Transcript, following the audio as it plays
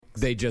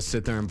They just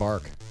sit there and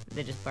bark.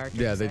 They just bark.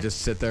 Yeah, they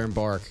just sit there and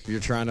bark.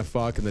 You're trying to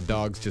fuck, and the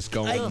dog's just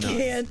going nuts.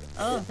 Can't.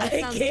 Oh, that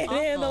I sounds can't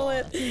awful. handle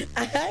it.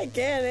 I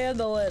can't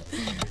handle it.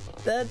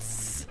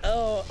 That's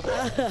Oh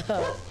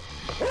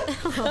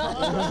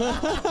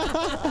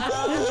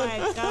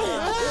my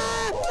god.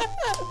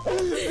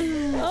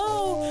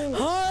 Oh,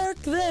 hark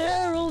the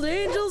herald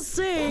angels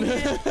sing.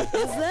 Is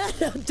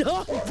that a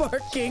dog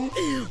barking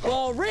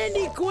while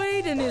Randy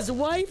Quaid and his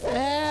wife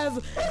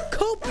have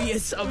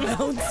copious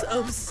amounts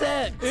of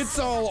sex? It's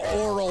all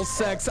oral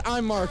sex.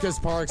 I'm Marcus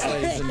Parks,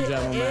 ladies and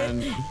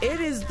gentlemen. It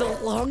is the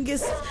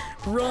longest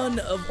run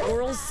of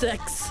oral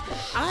sex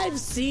I've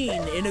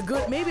seen in a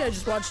good... Maybe I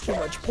just watched too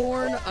much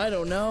porn. I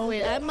don't know.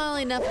 Wait, I'm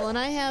Molly Nuffle, and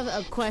I have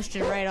a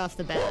question right off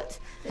the bat.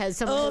 Has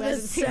someone who the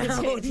hasn't seen the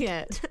sound. tape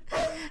yet?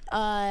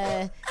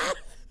 How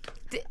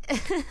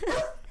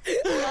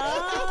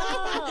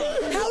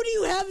do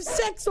you have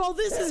sex while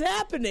this is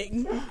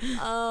happening?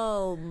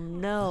 Oh,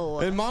 no.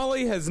 And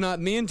Molly has not.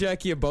 Me and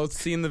Jackie have both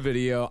seen the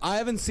video. I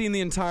haven't seen the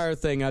entire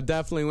thing. I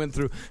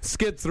definitely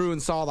skipped through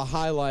and saw the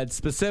highlights,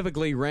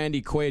 specifically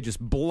Randy Quaid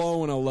just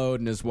blowing a load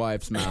in his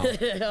wife's mouth.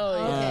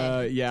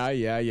 Okay.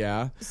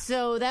 Yeah.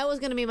 So that was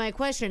going to be my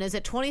question. Is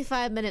it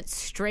 25 minutes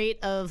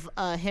straight of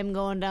him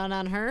going down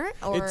on her?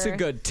 Or? It's a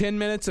good 10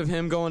 minutes of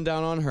him going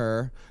down on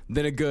her,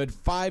 then a good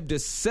 5 to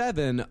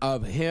 7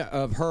 of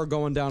her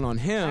going down on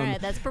him. All right,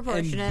 that's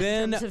proportionate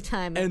in terms of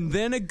time. And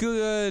then a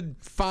good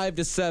 5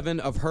 to 7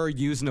 of her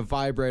using a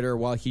vibrator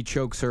while he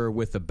chokes her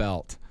with a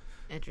belt.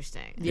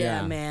 Interesting.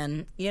 Yeah,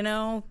 man. You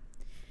know,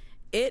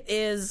 it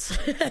is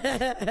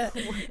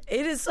it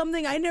is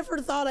something I never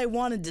thought I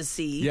wanted to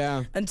see.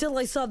 Yeah. Until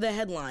I saw the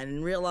headline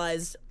and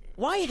realized,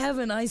 why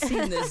haven't I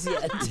seen this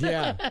yet?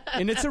 Yeah.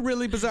 And it's a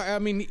really bizarre... I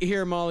mean,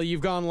 here, Molly, you've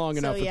gone long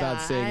enough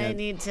without seeing I it.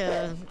 need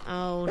to...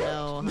 Oh,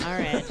 no. All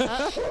right.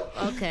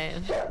 Okay.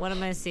 What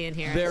am I seeing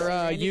here?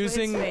 They're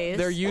using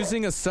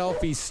a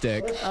selfie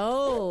stick.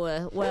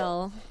 Oh,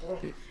 well...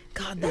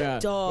 God,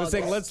 that dog.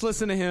 Let's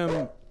listen to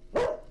him.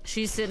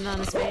 She's sitting on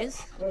his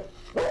face?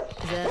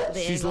 Is that the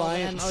She's angle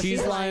lying- then? Oh,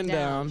 she's lying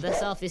down. The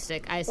selfie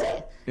stick, I see.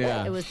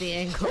 Yeah. It was the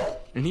angle.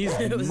 And he's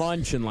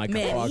munching like a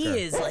Man, fucker.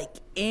 he is like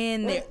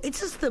in there.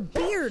 It's just the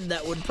beard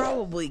that would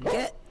probably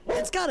get...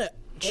 It's got to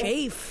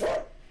chafe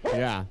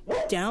Yeah.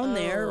 down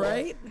there,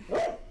 right?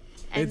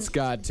 And It's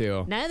got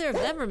to. neither of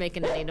them are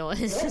making any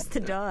noise, just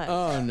the dog.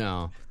 Oh,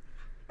 no.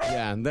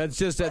 Yeah, that's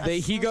just...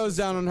 he goes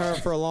down on her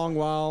for a long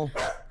while.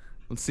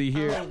 Let's see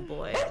here. Oh,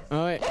 boy.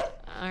 All right.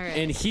 All right.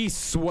 And he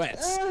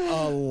sweats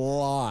a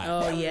lot.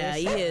 Oh, yeah,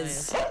 he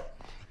is.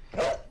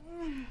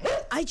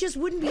 I just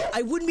wouldn't be...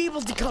 I wouldn't be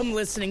able to come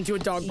listening to a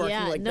dog barking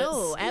yeah, like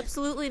no, this.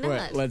 absolutely not.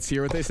 Wait, let's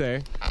hear what they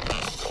say.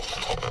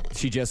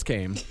 She just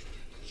came.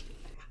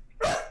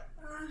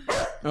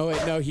 Oh,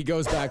 wait, no, he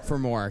goes back for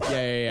more.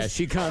 Yeah.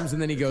 She comes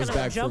and then he goes Kind of a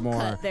back for jump more.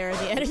 cut there,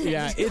 the editing.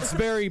 Yeah, it's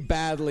very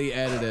badly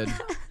edited.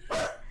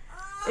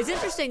 It's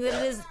interesting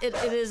that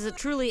it is a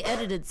truly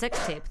edited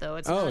sex tape, though.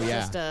 It's not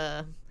just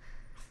a...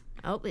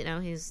 Oh,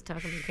 he's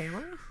talking to the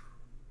camera.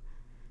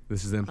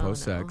 This is in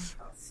post-sex.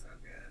 Oh, so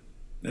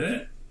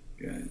good.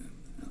 Good.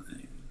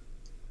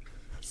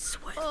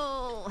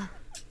 Oh.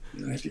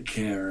 You like the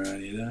camera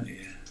on you, don't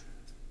you?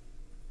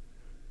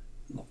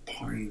 Little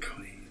porn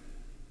queen.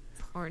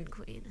 Porn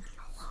queen.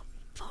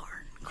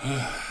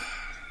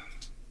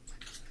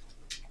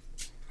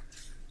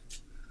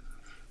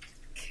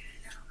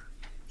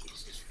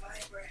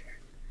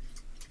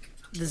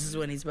 This is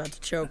when he's about to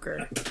choke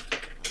her.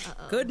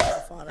 Good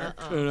enough on her.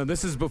 No,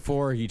 this is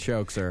before he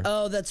chokes her.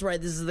 Oh, that's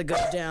right. This is the go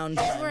down.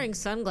 He's wearing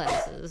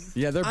sunglasses.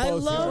 Yeah, they're both... I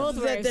love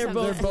that they're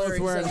both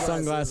wearing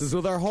sunglasses.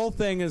 Well, their whole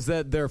thing is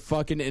that they're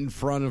fucking in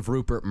front of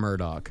Rupert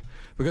Murdoch.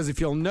 Because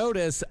if you'll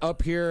notice,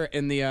 up here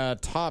in the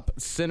top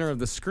center of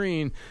the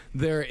screen,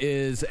 there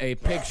is a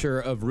picture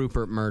of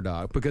Rupert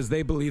Murdoch. Because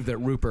they believe that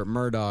Rupert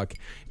Murdoch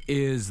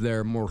is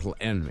their mortal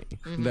enemy.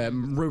 Mm-hmm. That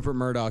Rupert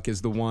Murdoch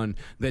is the one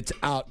that's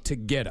out to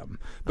get him.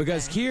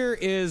 Because here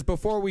is,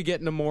 before we get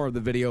into more of the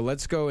video,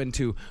 let's go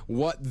into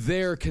what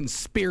their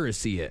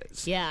conspiracy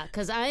is. Yeah,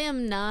 because I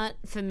am not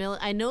familiar.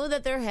 I know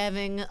that they're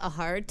having a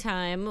hard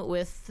time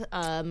with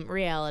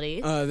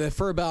reality.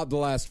 For about the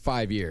last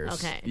 5 years.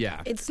 Okay.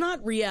 Yeah. It's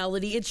not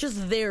reality. It's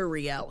just their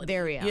reality.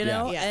 Their reality. You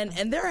know? Yeah.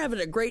 And they're having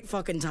a great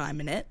fucking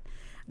time in it.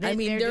 I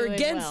mean, they're they're doing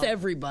against well.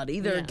 everybody.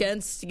 They're Yeah.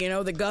 against,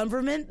 the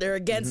government. They're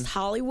against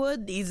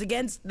Hollywood. He's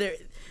against...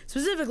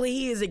 Specifically,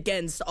 he is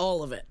against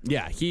all of it.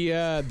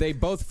 Yeah, they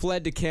both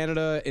fled to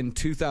Canada in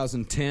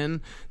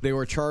 2010. They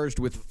were charged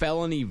with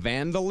felony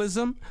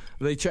vandalism.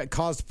 They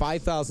caused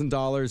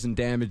 $5,000 in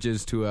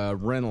damages to a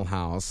rental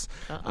house.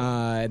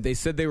 They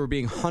said they were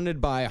being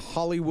hunted by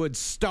Hollywood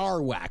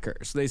star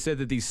whackers. They said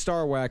that these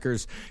star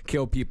whackers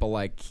kill people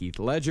like Heath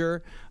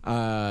Ledger,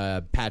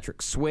 Patrick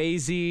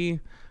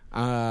Swayze.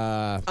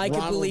 I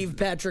can believe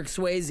Patrick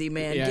Swayze,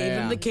 man. Yeah, Gave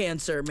yeah. him the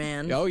cancer,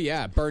 man. Oh,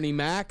 yeah, Bernie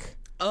Mac.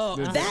 Oh,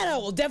 that I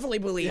will definitely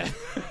believe.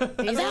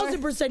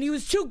 1,000%. He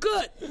was too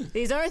good.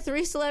 These are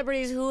 3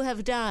 celebrities who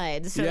have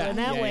died, so Yeah, in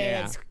that yeah, way,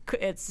 yeah.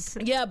 it's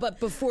Yeah, but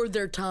before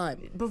their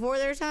time. before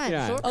their time.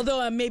 Yeah. Sure.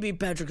 Although maybe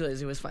Patrick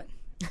Swayze was fine.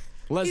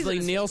 Leslie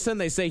Nielsen.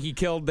 They say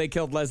they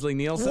killed Leslie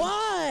Nielsen.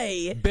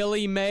 Why?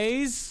 Billy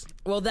Mays.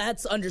 Well,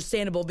 that's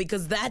understandable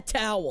because that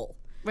towel.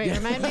 Wait,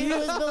 remind me who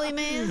was Billy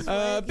Mays?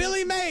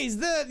 Billy Mays.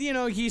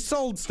 He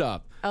sold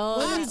stuff.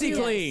 Oh,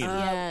 OxyClean.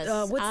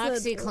 Yes.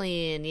 What's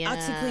OxyClean,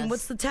 yes. OxyClean.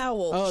 What's the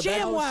towel? Oh,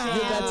 ShamWow.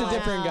 That's a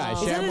different guy.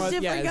 Is that a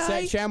different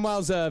guy?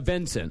 ShamWow's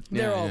Vincent.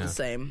 They're all the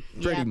same.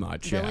 Pretty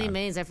much. Billy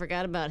Mays, I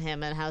forgot about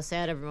him and how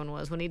sad everyone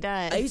was when he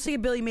died. I used to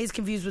get Billy Mays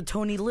confused with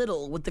Tony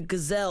Little with the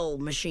gazelle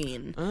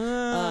machine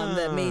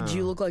that made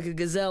you look like a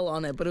gazelle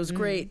on it, but it was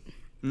great.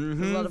 It was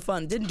a lot of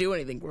fun. Didn't do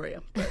anything for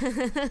you.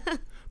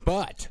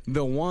 But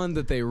the one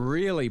that they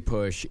really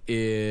push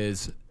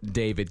is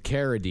David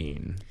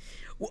Carradine.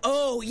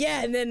 Oh,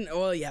 yeah, and then,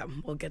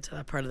 we'll get to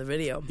that part of the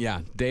video.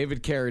 Yeah,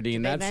 David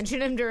Carradine. They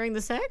mentioned him during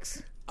the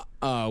sex?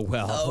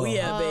 Well. Oh,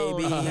 yeah,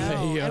 baby. No.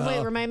 Yeah. And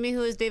wait, remind me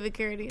who is David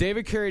Carradine?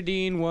 David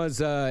Carradine was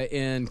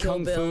in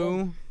Kung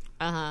Fu.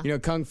 Uh-huh. You know,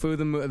 Kung Fu,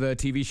 the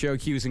TV show.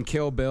 He was in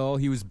Kill Bill.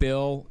 He was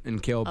Bill in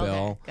Kill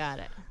Bill. Got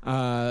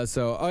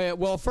it.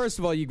 Well, first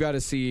of all, you got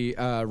to see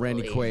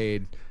Randy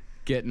Quaid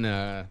getting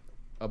a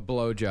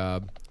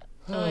blowjob.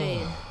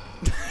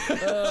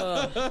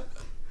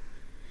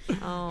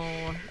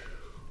 Oh.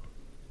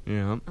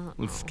 Yeah.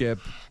 Let's skip.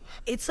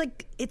 It's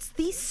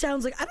these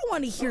sounds like I don't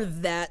want to hear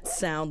that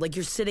sound like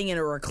you're sitting in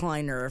a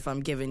recliner if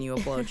I'm giving you a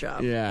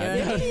blowjob. Yeah.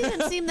 They don't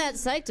even seem that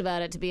psyched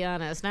about it, to be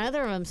honest.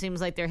 Neither of them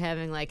seems like they're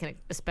having like an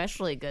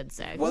especially good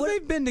sex. Well,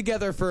 they've been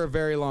together for a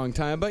very long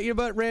time, but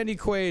Randy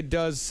Quaid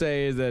does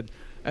say that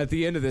at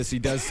the end of this, he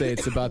does say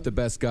it's about the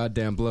best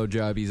goddamn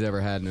blowjob he's ever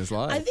had in his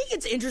life. I think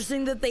it's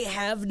interesting that they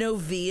have no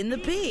V in the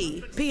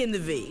P. P in the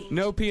V.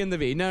 No P in the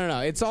V. No.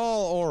 It's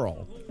all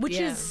oral. Which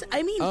is,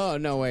 I mean... Oh,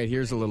 no, wait.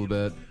 Here's a little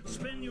bit.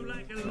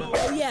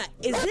 Oh, yeah.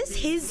 Is this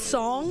his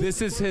song?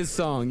 This is his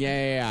song.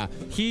 Yeah.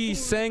 He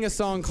sang a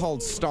song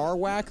called Star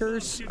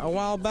Whackers a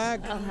while back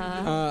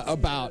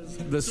about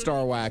the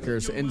Star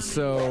Whackers. And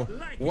so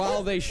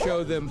while they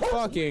show them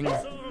fucking,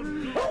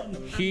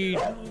 he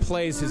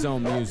plays his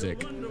own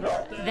music.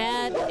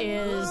 That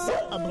is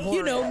abhorrent.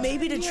 You know,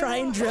 maybe to try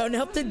and drown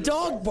out the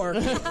dog bark.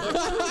 I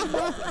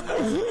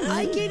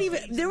can't even...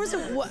 I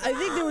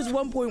think there was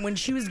one point when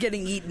she was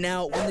getting eaten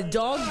out, when the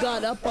dog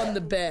got up on the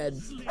bed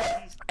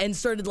and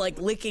started, like,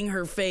 licking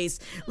her face.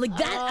 Like,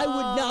 that I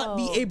would not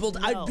be able to...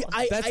 No.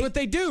 That's what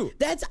they do.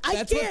 That's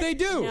what they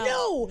do.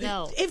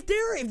 No. If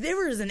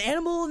there is an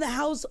animal in the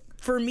house...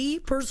 For me,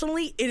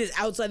 personally, it is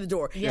outside the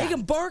door. Yeah. They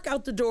can bark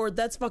out the door,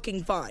 that's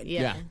fucking fine.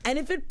 Yeah. And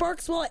if it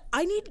barks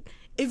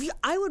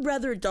I would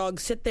rather a dog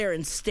sit there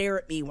and stare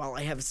at me while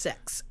I have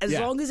sex, as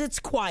long as it's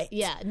quiet.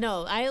 Yeah,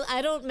 no,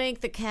 I don't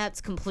make the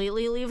cats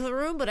completely leave the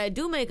room, but I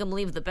do make them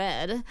leave the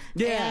bed.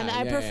 Yeah, and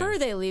I prefer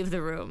they leave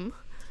the room.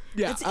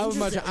 Yeah,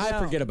 I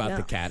forget about No.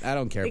 the cat. I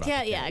don't care about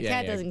cat, the cat.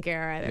 cat doesn't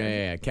care either.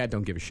 Yeah. Cat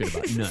don't give a shit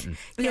about nothing.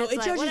 No, it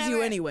like, judges whatever.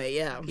 you anyway,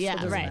 yeah. So it Yeah,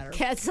 doesn't right. matter.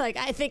 Cat's like,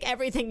 I think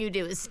everything you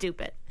do is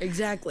stupid.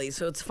 Exactly,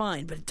 so it's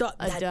fine. But Dog,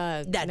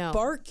 no.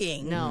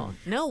 barking. No.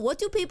 What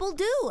do people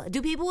do?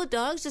 Do people with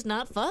dogs just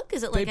not fuck?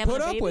 Is it like They having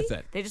put a up baby? with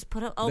it. They just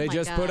put up. Oh They my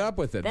just God. put up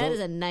with it. That is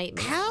a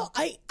nightmare. How?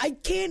 I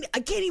can't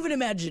even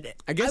imagine it.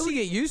 I guess you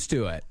get used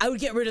to it. I would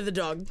get rid of the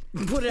dog,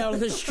 put it out on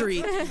the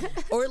street,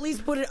 or at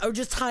least or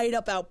just tie it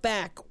up out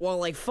back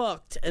while I fucked,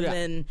 and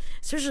then,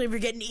 especially if you're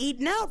getting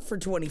eaten out for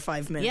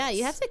 25 minutes. Yeah,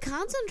 you have to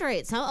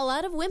concentrate. A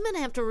lot of women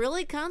have to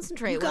really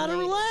concentrate. You gotta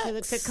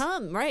relax to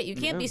come. Right, you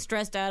can't be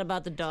stressed out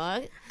about the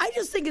dog. I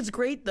just think it's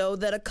great though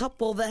that a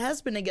couple that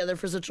has been together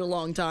for such a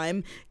long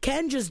time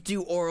can just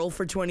do oral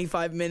for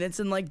 25 minutes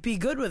and like be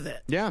good with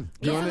it. Yeah,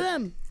 Good for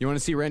them. You want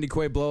to see Randy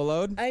Quaid blow a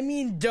load? I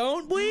mean,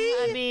 don't we?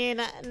 I mean,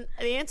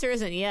 the answer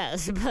isn't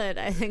yes, but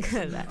I think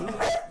that.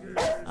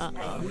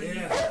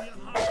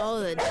 Oh,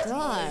 the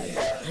dog.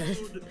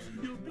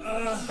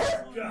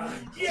 God.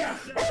 Yeah.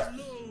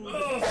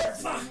 Oh,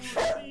 fuck.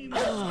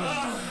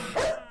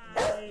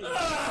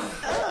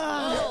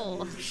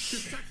 Oh.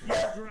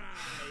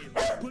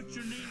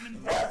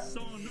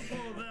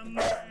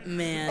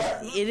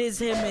 Man, it is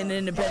him in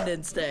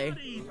Independence Day.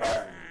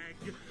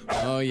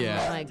 Oh,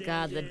 yeah. Oh my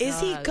God, the dog. Is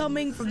he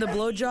coming from the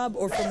blowjob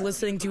or from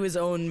listening to his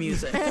own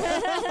music?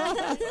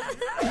 I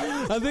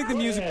think the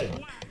music...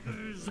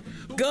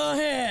 Go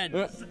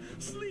ahead.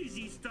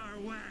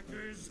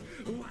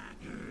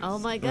 Oh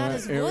my God,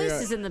 his here we voice go.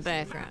 is in the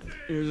background.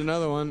 Here's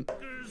another one.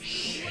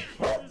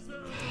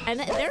 And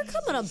they're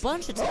coming a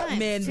bunch of times.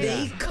 Man, too.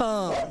 they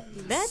come.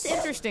 That's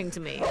interesting to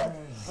me.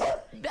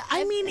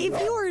 I mean, if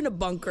you are in a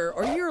bunker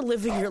or you're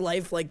living your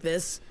life like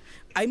this,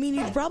 I mean,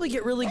 you'd probably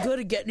get really good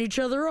at getting each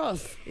other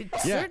off.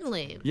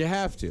 Certainly. You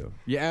have to.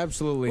 You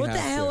absolutely What have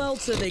the to. hell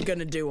else are they going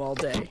to do all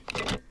day?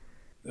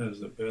 That was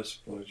the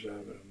best blowjob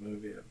in a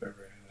movie I've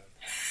ever had.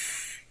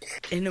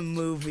 In a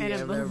movie In a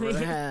I've movie.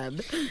 ever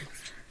had.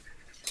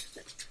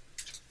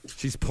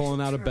 She's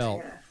pulling out a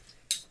belt.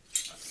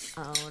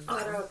 Oh no.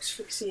 Auto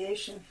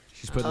asphyxiation.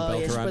 She's putting the Oh,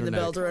 belt yeah, she around put her the neck.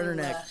 belt around her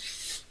neck.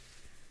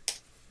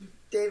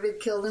 David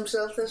killed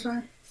himself this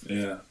way?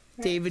 Yeah.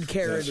 David Yeah, so we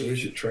Carradine.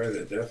 should try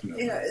that,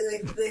 definitely. Yeah,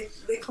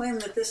 they claim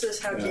that this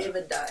is how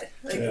David died.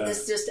 Like,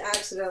 this just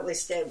accidentally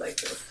stayed like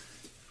this.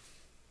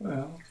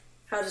 Well,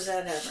 How does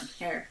that happen?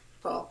 Here,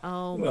 Paul.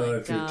 Oh well, my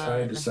if you're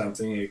tied to God.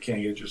 something, you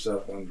can't get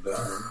yourself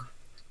undone.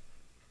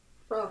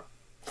 Paul.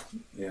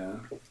 Yeah.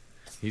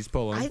 He's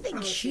pulling. I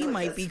think she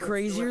might be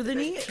crazier than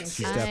he is.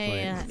 She's I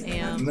definitely.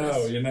 am.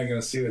 No, you're not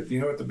going to see it. You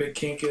know what the big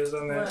kink is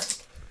on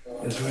that?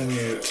 It's when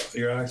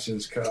your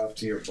oxygen's cut off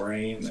to your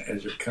brain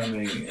as you're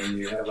coming, and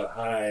you have a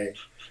high,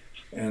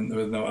 and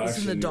with no Listen to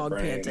oxygen in your dog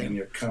brain, panting. and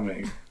you're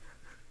coming.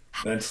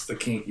 That's the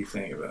kinky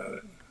thing about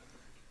it.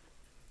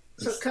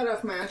 So cut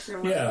off my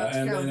oxygen. Yeah,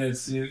 and then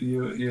it's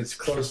it's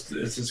close.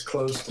 It's as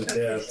close to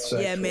death.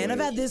 Yeah, man, I've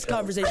had this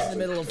conversation in the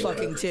middle of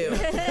fucking too.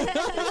 Pretend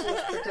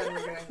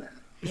we're doing that.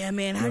 Yeah,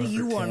 man, how do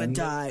you want to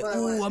die? Well,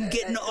 Ooh, I'm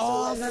getting so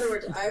off. In other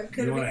words, I'm You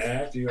gonna want to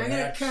act? You're I'm an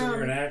gonna actress. You're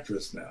come. an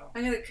actress now.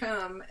 I'm gonna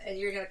come, and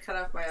you're gonna cut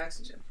off my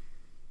oxygen.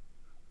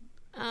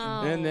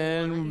 Oh, And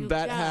then you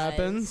that guys.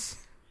 happens.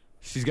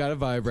 She's got a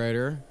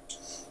vibrator.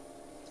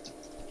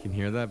 You can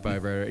hear that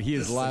vibrator. He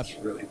is It's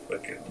laughing. really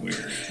fucking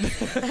weird.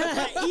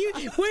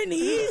 When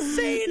he's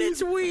saying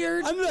it's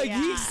weird. I'm like,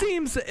 he Yeah.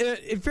 seems.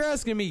 If you're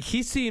asking me,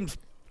 he seems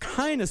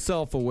kind of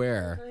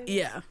self-aware.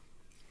 Yeah.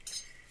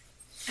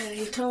 And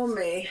he told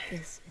me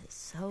This is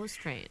so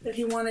strange. that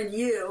he wanted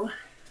you.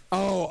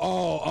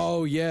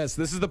 Oh, yes.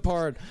 This is the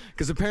part,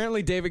 because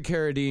apparently David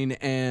Carradine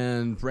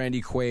and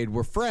Randy Quaid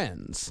were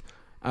friends.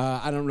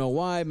 I don't know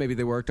why. Maybe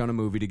they worked on a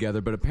movie together,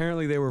 but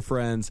apparently they were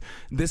friends.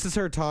 This is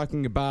her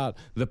talking about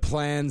the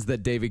plans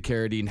that David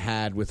Carradine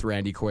had with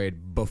Randy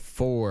Quaid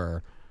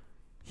before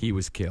he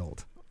was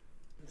killed.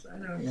 I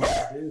don't want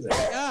to do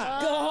that.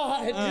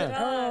 God.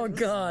 Oh,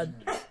 God.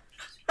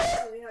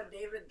 Tell you how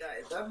David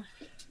died, though.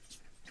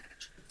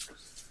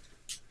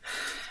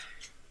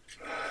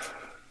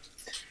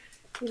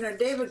 You know,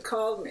 David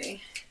called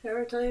me. Did I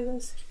ever tell you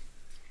this?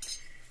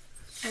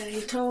 And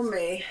he told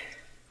me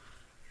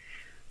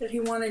that he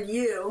wanted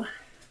you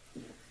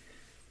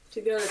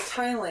to go to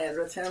Thailand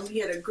with him. He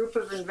had a group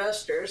of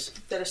investors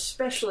that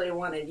especially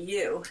wanted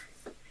you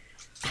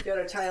to go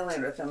to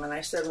Thailand with him. And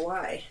I said,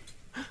 why?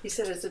 He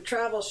said, it's a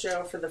travel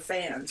show for the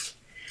fans.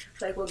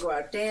 Like, we'll go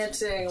out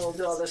dancing, we'll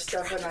do all this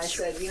stuff. And I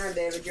said, you know,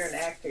 David, you're an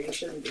actor. You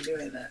shouldn't be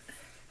doing that.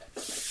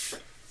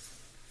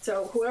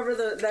 So whoever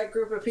that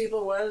group of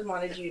people was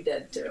wanted you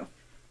dead, too.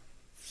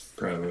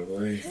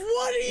 Probably.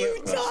 What are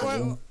you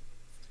talking?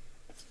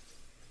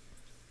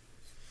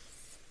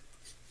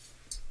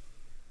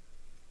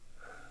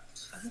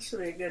 This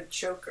would be a good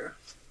choker.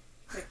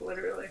 Like,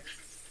 literally.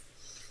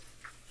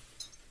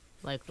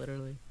 Like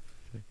literally.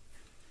 Do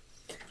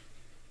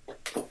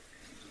you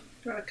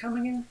want to come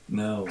again?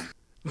 No.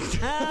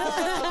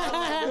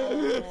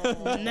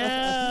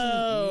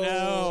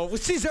 No. Well,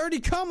 she's already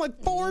come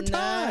like 4 times.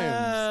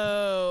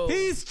 No.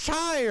 He's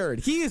tired.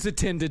 He has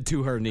attended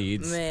to her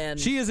needs. Man.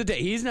 She is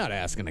he's not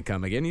asking to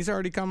come again. He's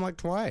already come like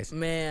twice.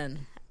 Man.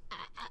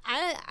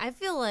 I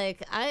feel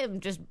like I am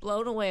just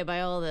blown away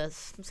by all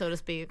this, so to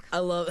speak. I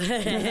love it.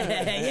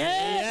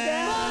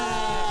 Yeah.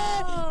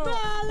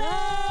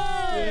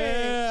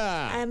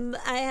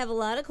 I have a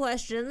lot of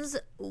questions.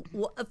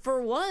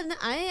 For one,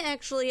 I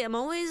actually am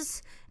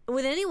always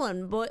with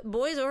anyone,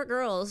 boys or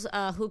girls,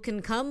 who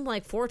can come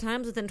like 4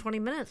 times within 20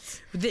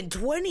 minutes. Within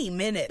 20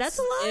 minutes. That's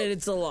a lot.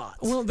 It's a lot.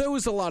 Well, there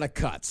was a lot of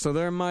cuts, so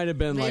there might have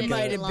been like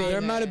might have been.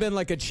 there might have been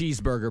like a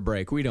cheeseburger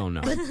break. We don't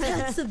know. But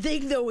that's the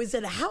thing, though, is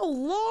that how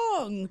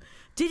long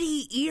did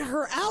he eat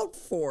her out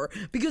for?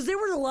 Because there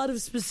were a lot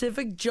of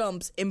specific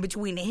jumps in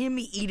between him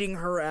eating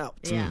her out.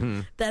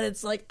 Yeah. That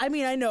it's like, I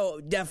mean, I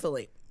know,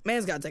 definitely,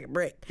 man's got to take a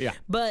break. Yeah.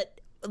 But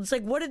it's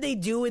like, what did they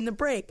do in the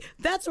break?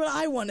 That's what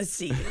I want to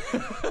see. Yeah,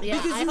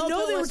 Because I you hope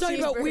know it they were was talking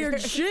about weird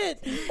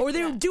cheeseburger. shit, or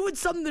they were doing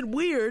something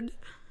weird.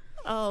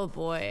 Oh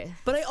boy.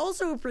 But I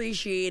also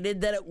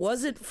appreciated that it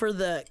wasn't for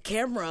the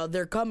camera.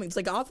 They're coming. It's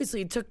like,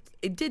 obviously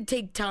it did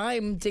take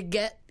time to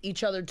get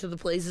each other to the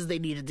places they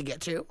needed to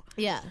get to.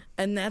 Yeah.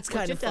 And that's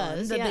kind it of fun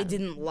does, that yeah. they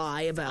didn't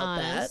lie about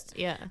Honest. that.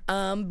 Yeah.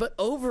 But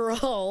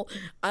overall,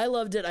 I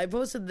loved it. I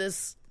posted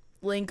this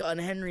link on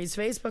Henry's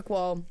Facebook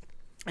wall,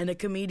 and a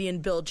comedian,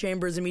 Bill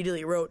Chambers,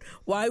 immediately wrote,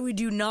 "Why would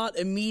you not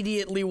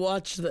immediately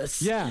watch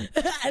this?" Yeah.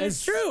 And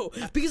it's true,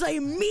 because I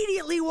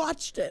immediately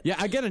watched it. Yeah,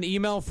 I get an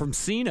email from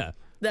Cena.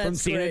 From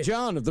That's Cena great.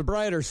 John of The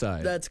Brighter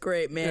Side. That's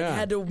great, man. Yeah.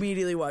 Had to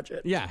immediately watch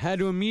it. Yeah, had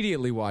to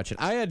immediately watch it.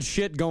 I had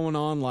shit going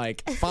on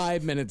like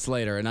 5 minutes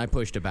later, and I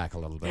pushed it back a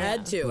little bit.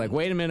 Had to. Like,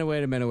 wait a minute.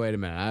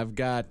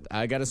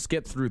 I got to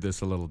skip through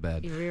this a little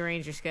bit. You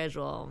rearrange your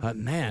schedule.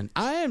 Man,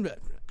 I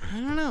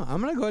don't know.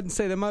 I'm gonna go ahead and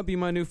say that might be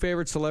my new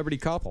favorite celebrity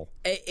couple.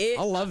 I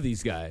love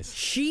these guys.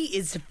 She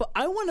is.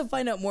 I want to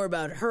find out more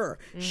about her.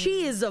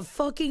 She is a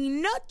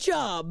fucking nut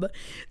job.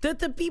 That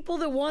the people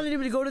that wanted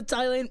him to go to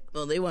Thailand,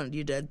 well, they wanted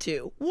you dead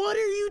too. What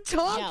are you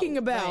talking Yeah,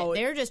 about? right.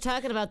 They're just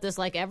talking about this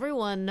like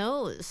everyone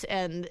knows.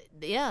 And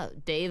yeah,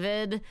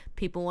 David,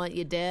 people want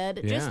you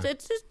dead. Yeah.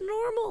 It's just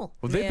normal.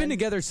 Well, they've Man. been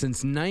together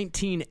since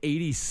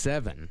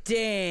 1987.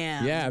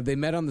 Damn. Yeah, they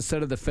met on the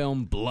set of the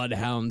film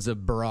Bloodhounds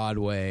of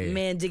Broadway.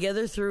 Man,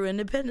 together through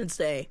Independence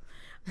Day.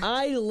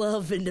 I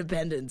love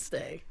Independence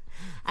Day.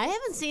 I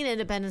haven't seen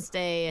Independence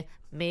Day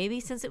maybe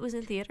since it was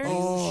in theaters.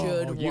 You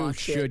should watch you it.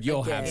 should.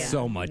 You'll again. have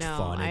so much No,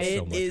 fun. It's so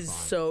It much is fun.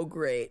 so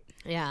great.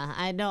 Yeah,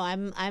 I know.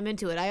 I'm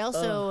into it. I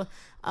also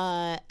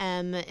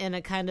am in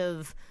a kind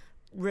of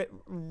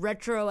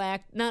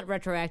not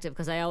retroactive,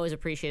 because I always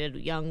appreciated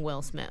young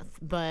Will Smith,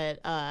 but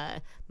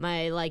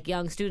my like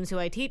young students who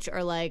I teach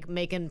are like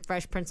making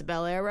Fresh Prince of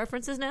Bel-Air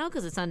references now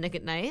because it's on Nick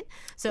at Night,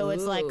 so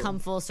it's like come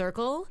full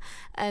circle.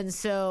 And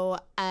so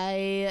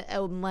I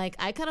am like,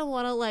 I kind of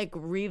want to like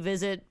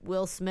revisit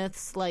Will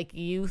Smith's like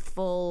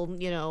youthful,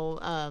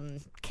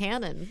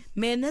 canon.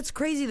 Man, that's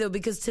crazy though,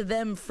 because to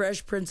them,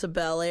 Fresh Prince of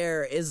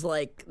Bel-Air is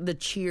like the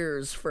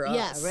Cheers for us.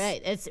 Yeah,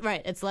 right. It's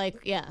like it's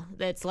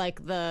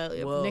like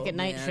the Whoa, Nick at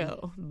Night man.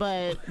 show,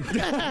 but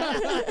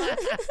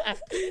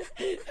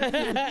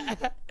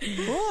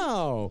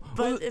Wow.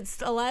 but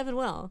it's alive and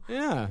well.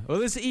 Yeah. Well,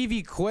 this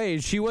Evie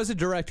Quaid, she was a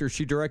director.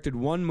 She directed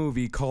one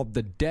movie called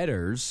The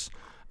Debtors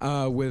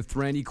with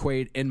Randy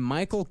Quaid and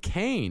Michael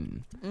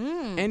Caine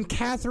and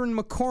Catherine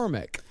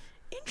McCormick.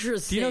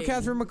 Interesting. Do you know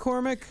Catherine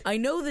McCormick? I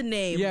know the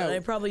name, Yeah. but I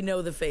probably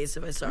know the face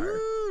if I saw her.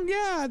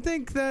 Yeah, I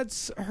think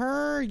that's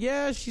her.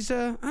 Yeah, she's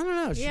I don't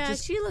know.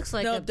 She looks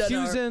like Nope, a, doesn't She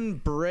was her. in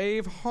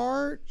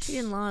Braveheart. she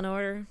in Law and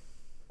Order.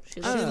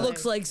 She She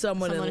looks like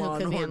someone in who Law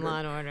could and be Order. in Law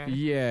and Order.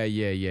 Yeah.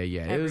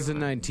 It was in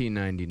Everyone.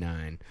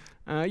 1999.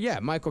 Yeah,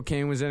 Michael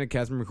Caine was in it,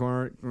 Catherine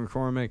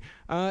McCormick.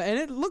 And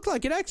it looked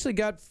like it actually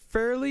got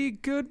fairly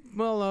good,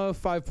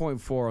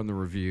 5.4 on the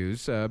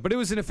reviews. But it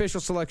was an official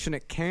selection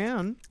at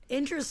Cannes.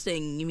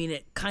 Interesting. You mean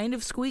it kind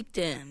of squeaked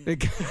in?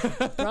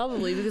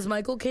 Probably because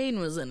Michael Caine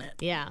was in it.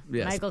 Yeah,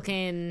 Yes. Michael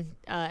Caine.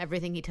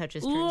 Everything he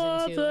touches turns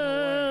Love into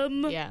an award.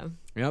 him. Yeah.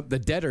 Yep, The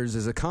Debtors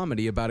is a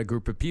comedy about a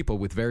group of people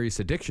with various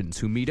addictions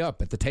who meet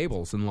up at the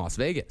tables in Las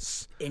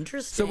Vegas.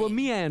 Interesting. So a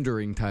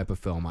meandering type of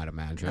film, I'd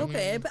imagine.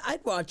 Okay,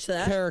 I'd watch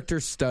that.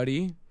 Character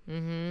study.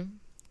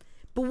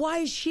 But why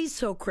is she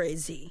so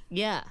crazy?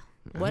 Yeah.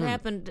 What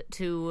happened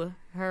to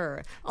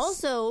her?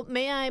 Also,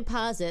 may I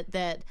posit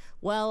that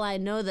while I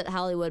know that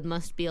Hollywood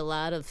must be a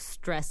lot of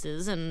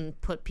stresses and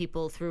put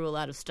people through a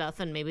lot of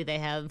stuff, and maybe they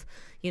have,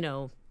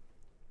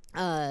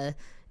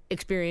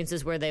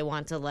 experiences where they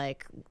want to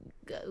like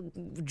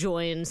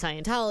join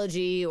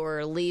Scientology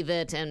or leave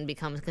it and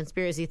become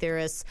conspiracy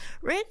theorists,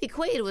 Randy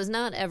Quaid was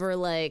not ever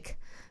like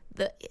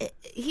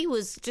he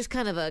was just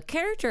kind of a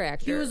character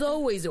actor. He was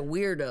always a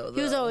weirdo, though.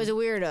 He was always a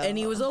weirdo. And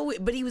he was always,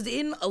 but he was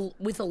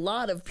with a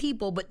lot of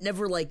people, but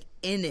never like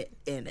in it.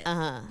 You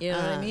know what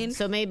I mean?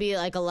 So maybe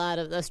like a lot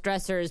of the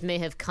stressors may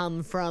have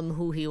come from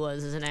who he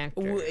was as an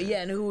actor.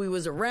 Yeah, and who he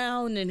was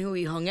around and who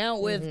he hung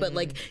out with, but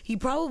like he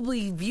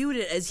probably viewed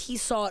it as he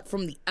saw it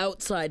from the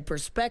outside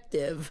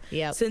perspective.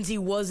 Yep. Since he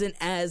wasn't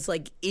as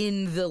like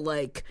in the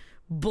like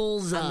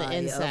bullseye On the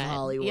inside. of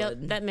Hollywood. Yep,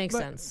 that makes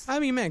sense. I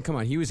mean, man, come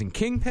on. He was in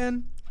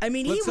Kingpin. I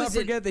mean, Let's he was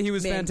not forget that he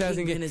was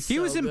fantastic. Kingpin is He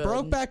was so in good.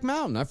 Brokeback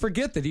Mountain. I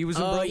forget that he was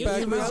in He Brokeback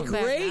was Mountain.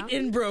 Brokeback great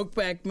Mountain? in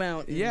Brokeback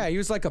Mountain. Yeah, he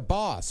was like a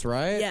boss,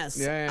 right? Yes.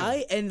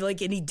 Yeah. And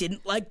he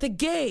didn't like the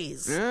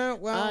gays. Yeah,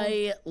 well,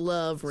 I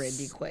love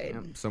Randy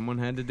Quaid. someone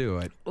had to do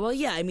it. Well,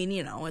 yeah, I mean,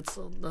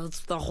 it's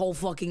the whole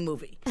fucking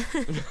movie.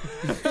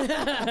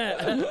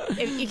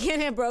 If you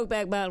can't have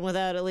Brokeback Mountain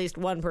without at least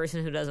one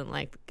person who doesn't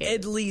like gays.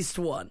 At least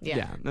one.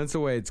 Yeah, that's the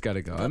way it's got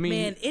to go. I mean,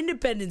 Man,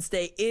 Independence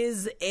Day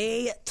is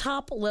a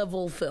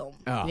top-level film.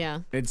 oh, Yeah.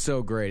 it's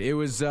so great. It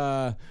was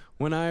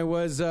when I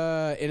was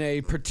in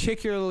a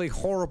particularly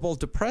horrible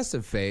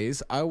depressive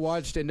phase. I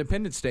watched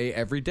Independence Day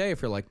every day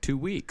for like 2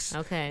 weeks.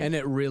 Okay. And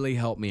it really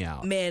helped me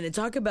out. Man, and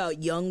talk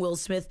about young Will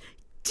Smith.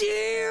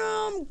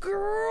 Damn,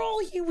 girl,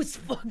 he was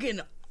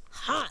fucking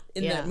hot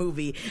in Yeah. that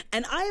movie.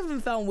 And I haven't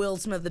found Will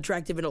Smith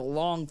attractive in a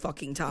long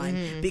fucking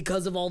time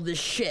because of all this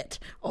shit,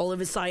 all of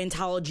his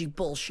Scientology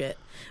bullshit.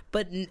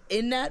 But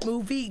in that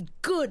movie,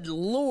 good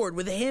lord,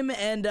 with him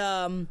and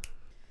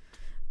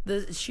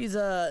she's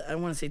I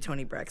want to say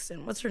Toni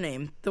Braxton. What's her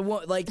name? The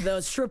one, like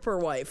the stripper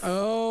wife.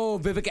 Oh,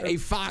 Vivica A.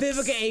 Fox.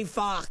 Vivica A.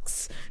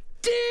 Fox.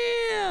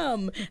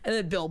 Damn! And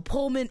then Bill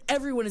Pullman.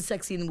 Everyone is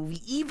sexy in the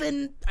movie.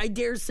 Even, I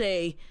dare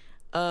say,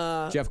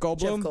 Jeff Goldblum.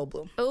 Jeff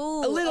Goldblum.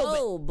 Oh, A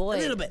little bit. boy. A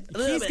little bit.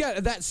 He's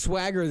got that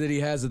swagger that he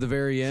has at the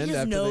very end. He just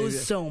after knows they,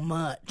 so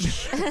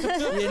much.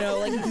 You know,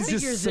 like he He's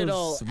figures just so it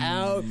all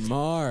out.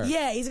 smart.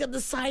 Yeah, he's got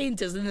the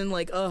scientist, and then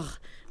like,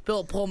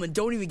 Bill Pullman.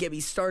 Don't even get me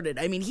started.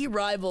 I mean, he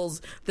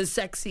rivals the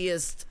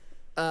sexiest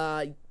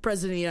president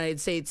of the United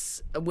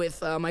States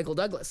with Michael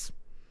Douglas.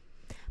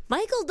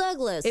 Michael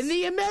Douglas. In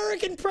The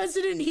American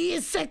President, he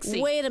is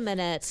sexy. Wait a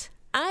minute.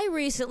 I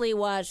recently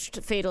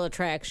watched Fatal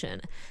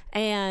Attraction,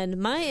 and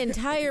my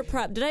entire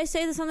did I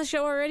say this on the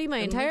show already? My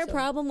entire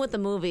problem with the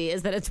movie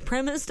is that it's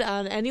premised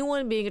on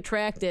anyone being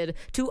attracted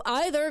to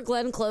either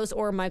Glenn Close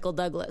or Michael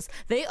Douglas.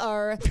 They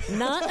are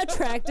not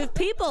attractive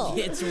people.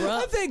 It's I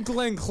rough. think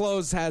Glenn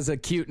Close has a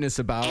cuteness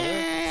about her.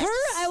 Her,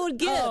 I would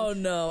give. Oh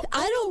no,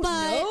 I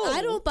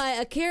don't buy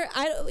a care.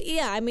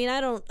 I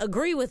don't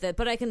agree with it,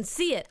 but I can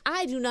see it.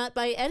 I do not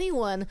buy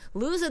anyone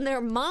losing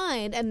their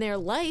mind and their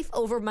life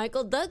over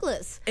Michael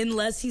Douglas.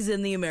 Unless he's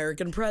in The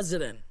American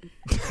President.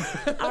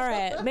 All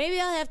right, maybe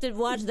I'll have to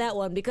watch that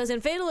one because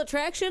in Fatal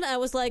Attraction, I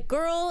was like,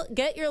 girl,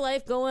 get your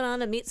life going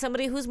on and meet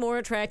somebody who's more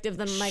attractive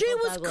than Michael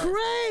Douglas. She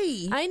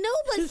was cray. I know,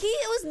 but he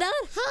was not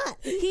hot.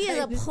 He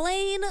is a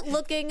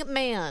plain-looking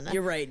man.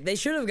 You're right. They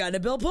should have gotten a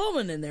Bill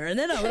Pullman in there, and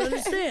then I would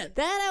understand.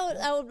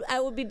 That I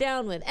would be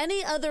down with.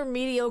 Any other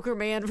mediocre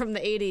man from the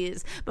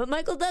 80s. But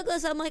Michael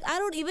Douglas, I'm like, I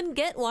don't even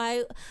get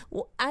why.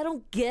 I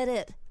don't get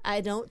it.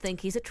 I don't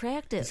think he's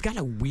attractive. He's got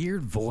a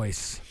weird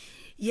voice.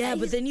 Yeah,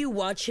 but then you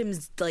watch him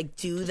like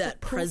do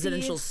that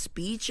presidential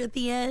speech at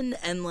the end,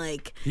 and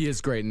like he is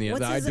great in the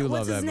end. I do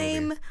love that movie. What's his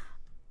name?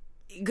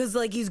 Because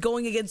like he's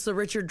going against the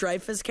Richard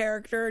Dreyfuss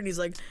character, and he's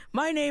like,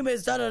 "My name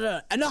is da da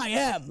da, and I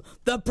am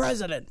the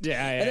president."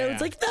 Yeah, and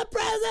everyone's like, "The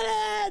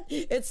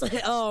president!" It's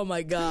like, oh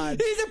my god,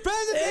 he's a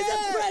president. He's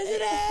a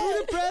president.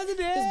 He's a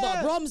president. Is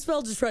Bob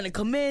Rumsfeld just trying to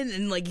come in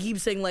and like keep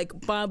saying like,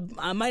 "Bob,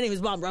 my name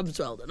is Bob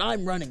Rumsfeld, and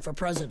I'm running for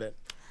president."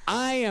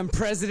 I am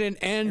President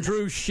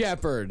Andrew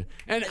Shepard,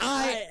 and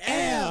I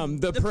am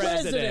the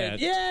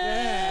president.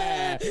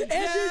 Yeah!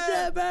 Andrew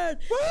Shepard!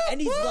 And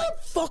he's like,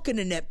 fucking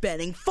Annette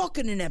Bening,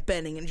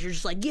 and you're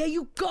just like, yeah,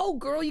 you go,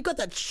 girl, you got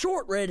that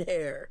short red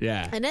hair.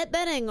 Yeah. Annette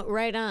Bening,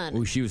 right on.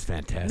 Oh, she was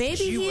fantastic.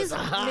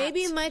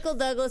 Maybe Michael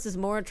Douglas is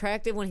more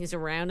attractive when he's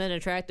around an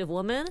attractive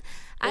woman.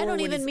 I don't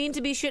even mean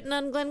to be shitting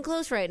on Glenn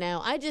Close right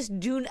now. I just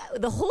do.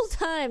 The whole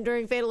time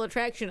during Fatal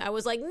Attraction, I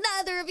was like,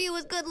 neither of you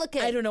is good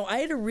looking. I don't know. I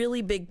had a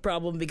really big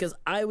problem because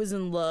I was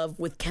in love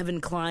with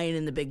Kevin Kline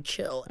in The Big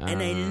Chill,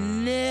 and I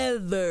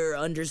never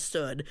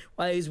understood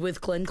why he's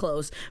with Glenn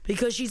Close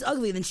because she's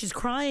ugly. And then she's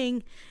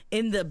crying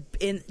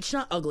she's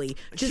not ugly.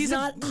 She's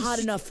not hot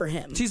enough for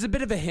him. She's a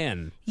bit of a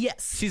hen.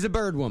 Yes. She's a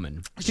bird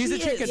woman. She's a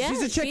chicken. Yeah,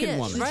 she's a chicken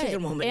woman. She's a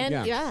chicken woman.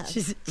 And yeah.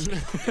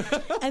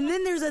 And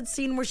then there's that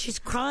scene where she's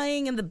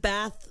crying in the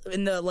bath,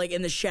 in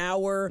the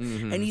shower,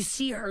 and you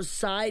see her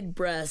side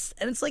breast,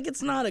 and it's like,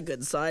 it's not a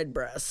good side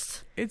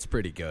breast. It's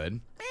pretty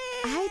good.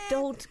 I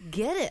don't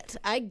get it.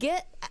 I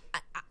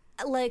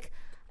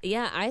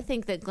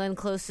think that Glenn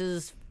Close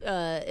is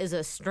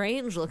a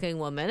strange-looking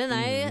woman,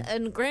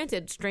 and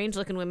granted,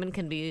 strange-looking women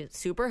can be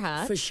super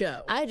hot. For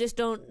sure. I just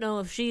don't know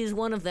if she's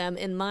one of them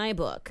in my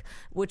book,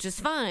 which is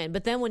fine.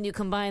 But then when you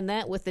combine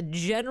that with the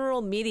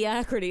general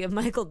mediocrity of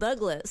Michael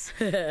Douglas,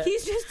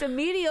 he's just a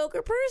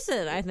mediocre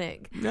person, I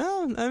think.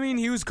 No, I mean,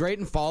 he was great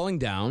in Falling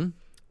Down.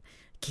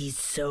 He's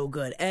so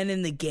good. And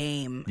in The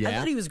Game. Yeah. I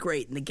thought he was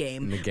great in The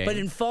Game. But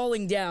in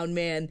Falling Down,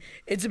 man,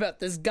 it's about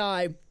this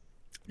guy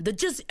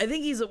that I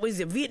think he's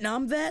a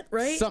Vietnam vet,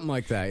 right? Something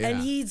like that, yeah.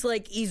 And he's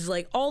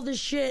like, all this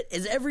shit,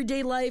 his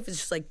everyday life is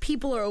just like,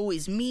 people are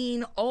always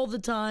mean all the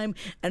time.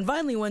 And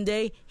finally one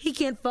day, he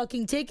can't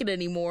fucking take it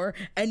anymore,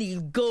 and he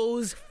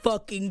goes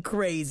fucking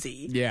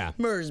crazy. Yeah.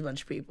 Murders a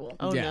bunch of people.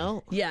 Oh, Yeah.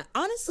 no. Yeah,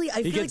 honestly, I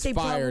He feel gets like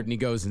they fired and he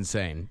goes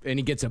insane. And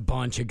he gets a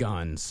bunch of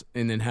guns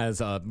and then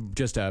has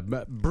just a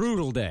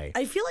brutal day.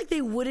 I feel like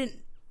they wouldn't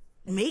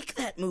make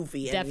that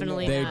movie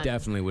Definitely anymore. They not.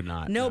 definitely would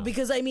not. No,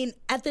 because I mean,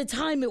 at the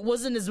time, it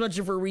wasn't as much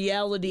of a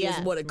reality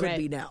as what it could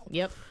be now.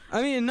 Yep.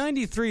 I mean, in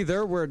 '93,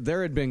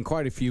 there had been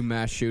quite a few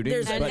mass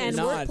shootings, And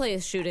not,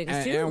 workplace shootings,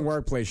 too. And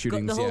workplace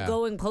shootings, The whole yeah.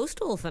 going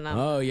postal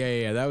phenomenon. Oh,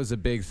 yeah, that was a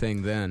big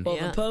thing then. Well,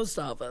 Yeah. the post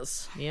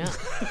office. Yeah.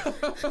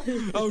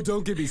 Oh,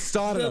 don't get me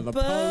started on the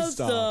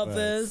post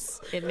office.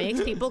 It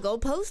makes people go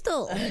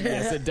postal.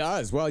 Yes, it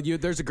does. Well,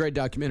 there's a great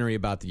documentary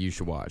about that you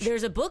should watch.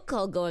 There's a book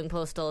called Going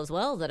Postal as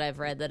well that I've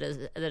read that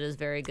is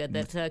very good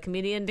that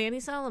comedian Danny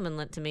Solomon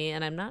lent to me,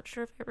 and I'm not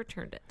sure if I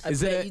returned it. I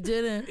bet you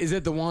didn't. Is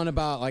it the one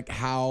about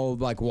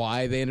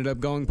why they ended up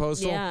going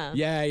postal? Yeah.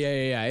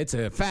 It's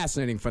a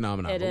fascinating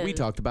phenomenon. But we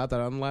talked about that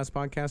on the last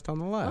podcast on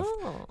the left.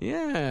 Oh.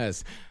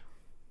 Yes.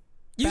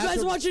 You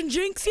guys watching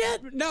Jinx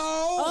yet? No.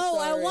 Oh,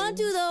 sorry. I want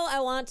to though. I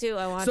want to.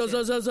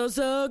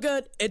 So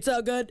good. It's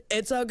so good.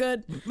 It's so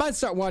good. Might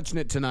start watching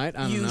it tonight.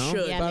 I don't You know.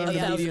 should. Yeah, But maybe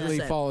I'll I'll do immediately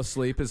that. fall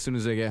asleep as soon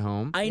as I get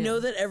home. I know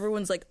that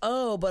everyone's like,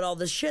 oh, but all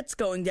the shit's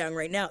going down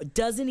right now. It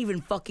doesn't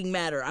even fucking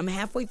matter. I'm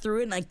halfway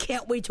through it, and I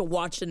can't wait to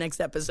watch the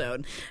next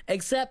episode.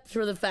 Except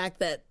for the fact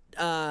that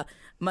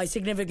my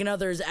significant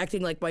other is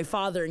acting like my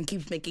father and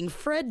keeps making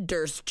Fred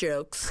Durst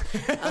jokes.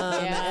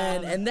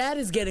 And that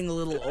is getting a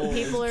little old.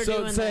 People are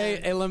doing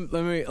that. Hey,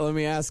 let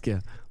me ask you.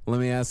 Let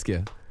me ask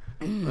you.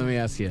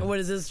 What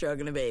is this joke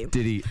going to be?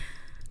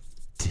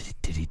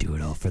 Did he do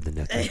it all for the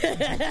knuckle?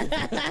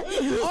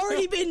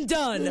 Already been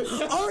done.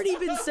 Already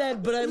been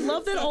said. But I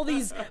love that all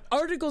these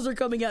articles are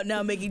coming out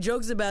now making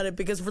jokes about it,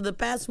 because for the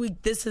past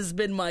week, this has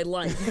been my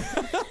life.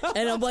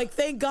 And I'm like,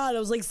 thank God. I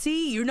was like,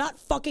 see, you're not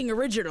fucking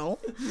original.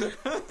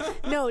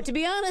 No, to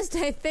be honest,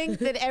 I think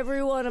that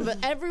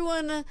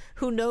everyone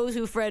who knows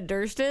who Fred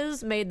Durst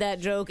is made that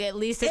joke at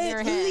least in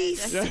their head.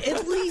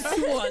 At least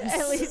once.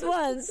 At least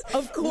once.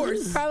 Of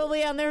course.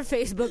 Probably on their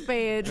Facebook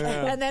page.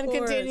 And then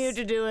course. continue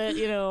to do it,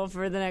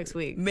 for the next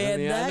week. week. Man, I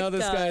mean, that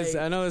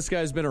I know this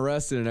guy's been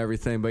arrested and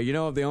everything, but you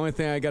know the only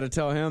thing I got to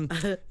tell him,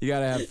 you got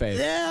to have faith.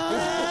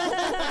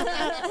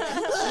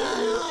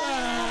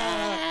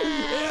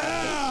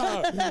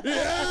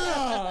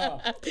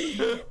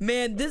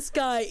 Man, this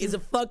guy is a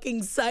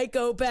fucking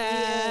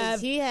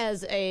psychopath. He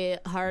has a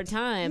hard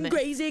time.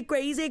 Crazy,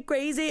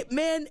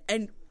 man.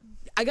 And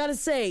I gotta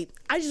say,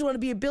 I just want to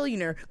be a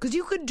billionaire because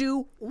you could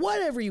do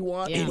whatever you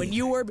want. Yeah. And when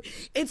you were,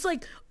 it's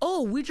like,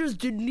 oh, we just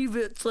didn't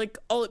even. It's like,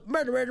 oh,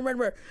 murder,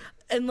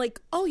 and like,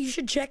 oh, you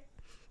should check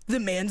the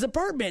man's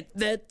apartment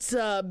that's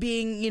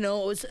being,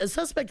 a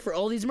suspect for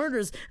all these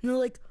murders. And they're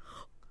like,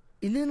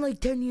 and then like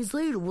 10 years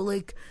later, we're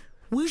like,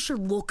 we should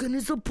look in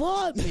his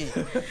apartment.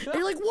 And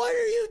you're like, what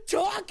are you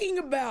talking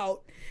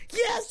about?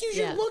 Yes, you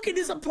should look in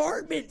his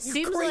apartment. You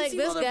Seems crazy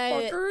like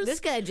motherfuckers. this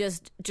guy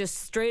just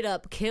straight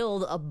up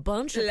killed a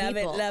bunch of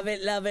people. Love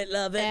it.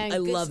 And I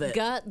love it.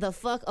 Got the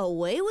fuck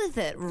away with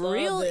it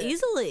real it.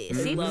 easily.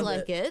 Seems Love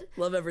like it.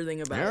 Love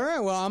everything about All it. right,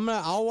 well,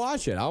 I'll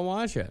watch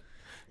it.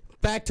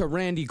 Back to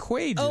Randy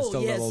Quaid just a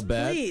little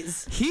bit.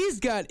 Please.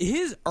 He's got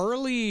his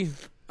early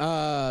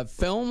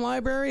film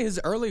library, his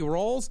early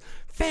roles.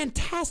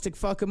 Fantastic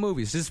fucking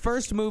movies. His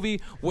first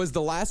movie was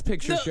The Last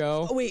Picture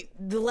Show. Oh, wait,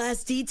 The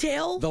Last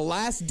Detail? The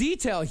Last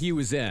Detail he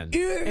was in.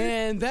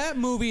 And that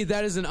movie,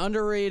 that is an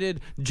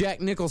underrated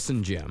Jack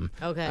Nicholson gem.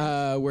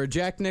 Okay. Where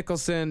Jack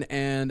Nicholson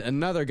and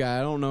another guy,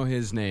 I don't know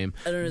his name.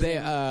 I don't know his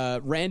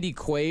name. Randy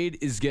Quaid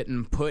is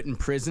getting put in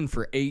prison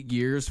for 8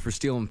 years for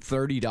stealing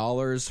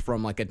 $30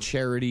 from like a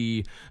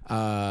charity,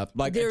 They're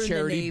in the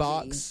charity Navy.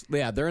 box.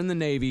 Yeah, they're in the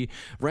Navy.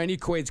 Randy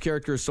Quaid's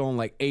character is stolen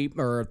like $8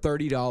 or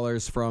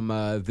 $30 from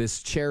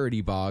this charity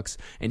box,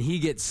 and he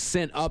gets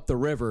sent up the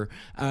river,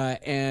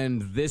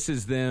 and this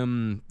is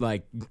them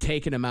like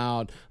taking him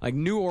out, like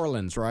New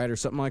Orleans, right, or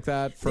something like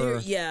that.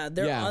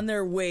 They're on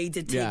their way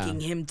to taking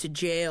him to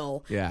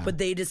jail. Yeah. But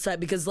they decide,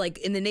 because like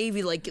in the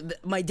Navy, like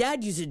my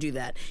dad used to do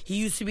that. He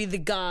used to be the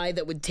guy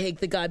that would take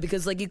the guy,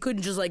 because like you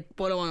couldn't just like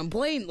put him on a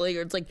plane. Like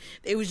it's like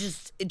it was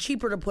just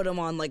cheaper to put him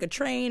on like a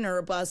train or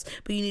a bus,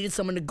 but you needed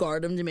someone to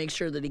guard him to make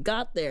sure that he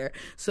got there.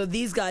 So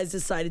these guys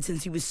decided,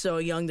 since he was so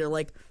young, they're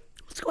like,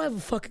 let's go have a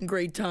fucking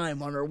great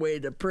time on our way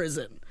to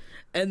prison.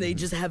 And they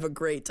just have a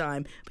great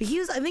time. But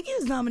I think he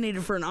was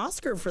nominated for an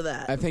Oscar for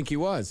that. I think he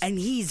was. And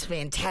he's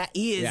fantastic.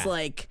 He is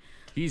like,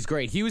 he's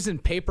great. He was in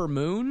Paper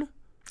Moon.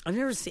 I've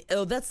never seen.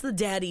 Oh, that's the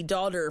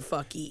daddy-daughter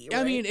fucky. Right?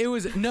 I mean,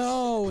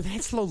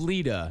 that's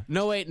Lolita.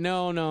 No, wait,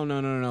 no.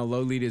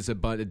 Lolita's a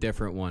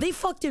different one. They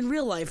fucked in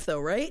real life, though,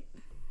 right?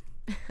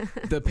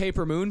 The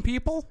Paper Moon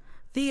people?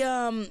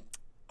 The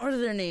what are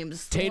their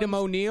names? Tatum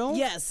O'Neal?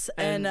 Yes,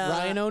 And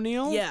Ryan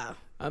O'Neal? Yeah.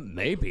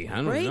 Maybe. I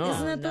don't Right? know.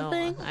 Isn't that the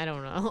thing? I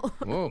don't know.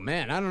 Oh,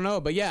 man. I don't know.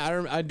 But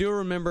yeah, I do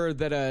remember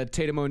that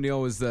Tatum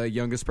O'Neal was the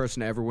youngest person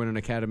to ever win an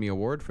Academy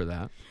Award for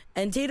that.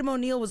 And Tatum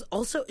O'Neal was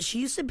also, she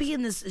used to be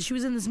in this, she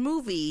was in this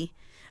movie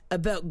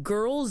about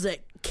girls at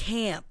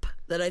camp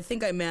that I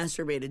think I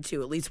masturbated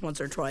to at least once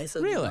or twice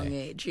at a Really? young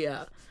age.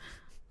 Yeah.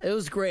 It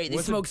was great. They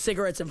smoked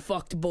cigarettes and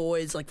fucked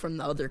boys like from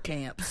the other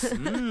camps.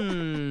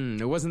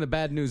 It wasn't the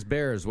Bad News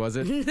Bears, was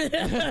it?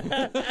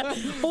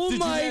 Oh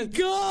my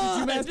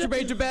God! Did you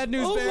masturbate to Bad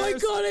News Oh Bears? my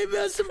God, I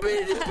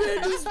masturbated to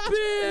Bad News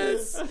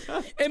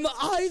Bears! Am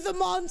I the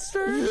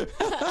monster?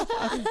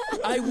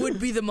 I would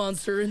be the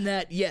monster in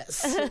that,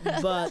 yes.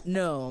 But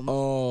no.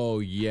 Oh,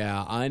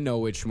 yeah. I know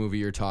which movie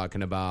you're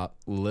talking about.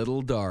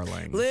 Little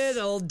Darling.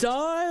 Little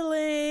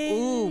darling.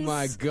 Oh,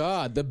 my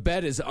God. The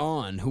bet is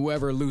on.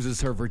 Whoever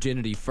loses her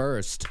virginity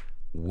first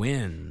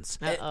wins.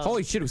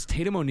 Holy shit, it was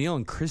Tatum O'Neal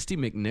and Christy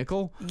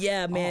McNichol?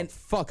 Yeah, man. Oh,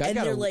 fuck, and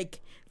they're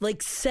like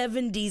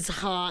 70s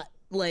hot.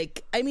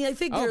 Like, I mean, I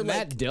think they're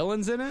Matt like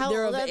Dillon's in it? How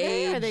They're old of are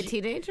they? Are age. they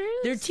teenagers?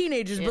 they're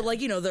teenagers, but like,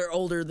 they're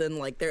older than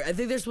like I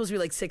think they're supposed to be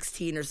like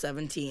 16 or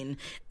 17.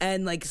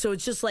 And like, so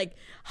it's just like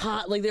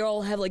hot. Like they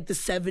all have like the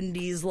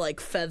 70s like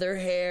feather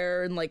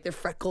hair and like their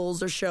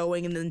freckles are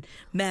showing. And then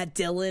Matt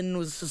Dillon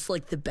was just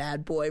like the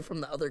bad boy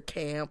from the other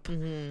camp.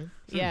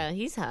 Yeah,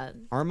 he's hot.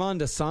 Armand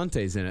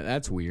Asante's in it.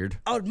 That's weird.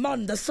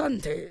 Armando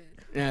Sante.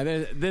 Yeah,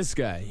 this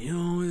guy. You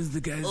know, is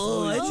the guy. I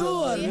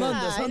know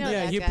Armando I Sante. know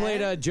Yeah, that he guy.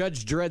 played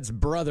Judge Dredd's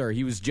brother.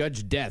 He was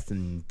Judge Death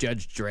in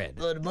Judge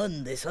Dredd.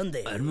 Armando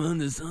Sante.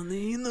 Armand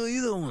Asante,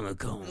 you don't want to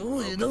come.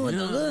 Oh, you don't want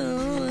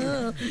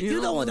to you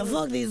don't want to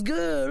fuck these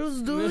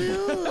girls, do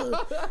you?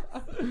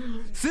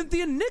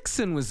 Cynthia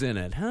Nixon was in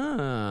it,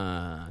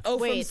 huh? Oh,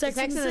 Wait, from Sex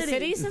and the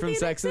City. Cynthia From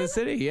Sex and the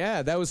Nixon? City,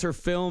 yeah. That was her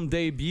film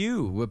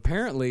debut.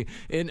 Apparently,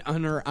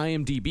 on her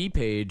IMDb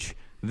page,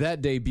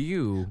 that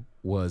debut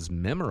was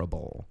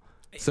memorable.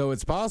 So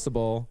it's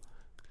possible.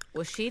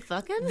 Was she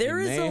fucking? There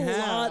is may a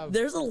have. lot.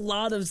 There's a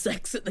lot of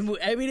sex in the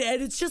movie. I mean,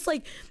 and it's just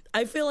like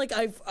I feel like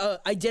I've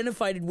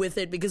identified with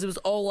it because it was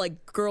all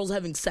like girls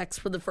having sex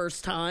for the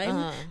first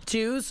time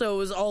too. So it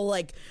was all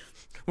like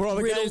Were all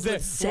the riddled guys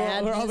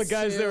with were all the sadness,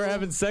 guys they were too.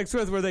 having sex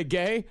with, were they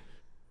gay?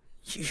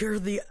 You're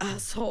the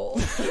asshole.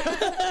 I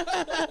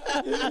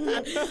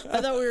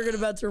thought we were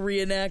about to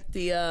reenact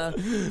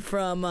the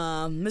from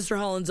Mr.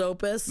 Holland's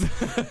Opus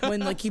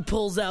when like he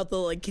pulls out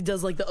the he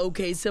does like the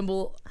OK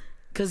symbol.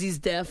 because he's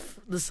deaf,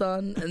 the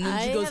son. And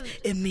then she goes,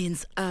 it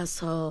means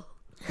asshole.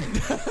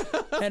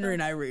 Henry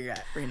and I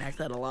reenact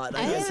that a lot.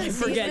 I guess I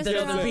forget that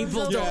other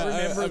people don't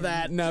remember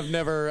that. No, I've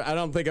never. I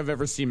don't think I've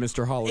ever seen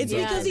Mr. Holland's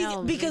It's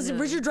Opus. because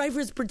Richard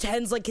Dreyfuss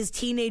pretends like his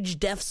teenage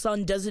deaf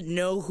son doesn't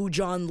know who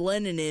John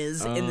Lennon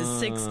is in the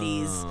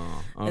 60s.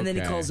 And then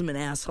he calls him an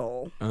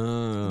asshole.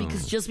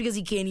 Because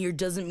he can't hear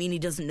doesn't mean he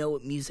doesn't know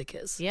what music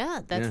is.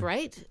 Yeah, that's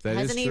right. That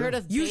Hasn't he is heard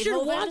of You should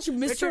Beethoven? watch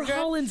Mr. Richard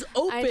Holland's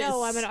Opus. I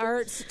know, I'm an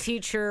arts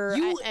teacher.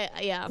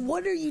 Yeah.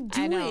 What are you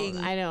doing?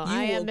 I know. You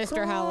I am will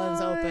Mr.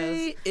 Holland's Opus.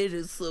 cry. It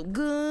is so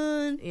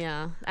good.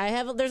 Yeah,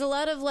 there's a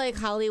lot of like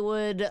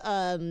Hollywood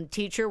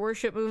teacher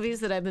worship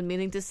movies that I've been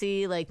meaning to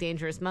see, like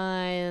Dangerous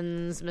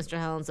Minds, Mr.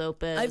 Holland's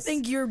Opus. I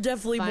think you're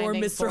definitely more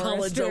Finding Mr.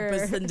 Holland's Forrester.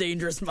 Opus than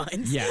Dangerous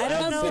Minds. Yeah, I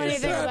don't know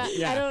anything about.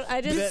 Yeah. I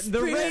just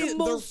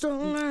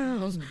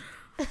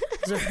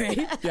Sorry.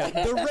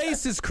 The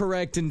race is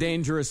correct in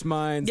Dangerous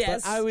Minds,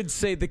 Yes. but I would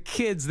say the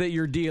kids that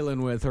you're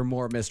dealing with are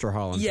more Mr.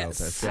 Holland's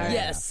Opus.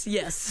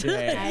 Yes.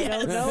 I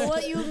don't know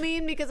what you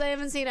mean because I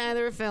haven't seen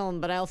either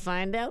film, but I'll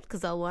find out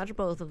because I'll watch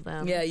both of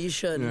them. Yeah, you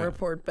should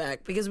report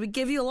back because we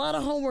give you a lot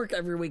of homework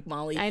every week,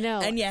 Molly. I know.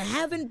 And you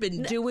haven't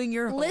been doing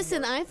your homework.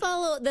 Listen, I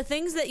follow the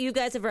things that you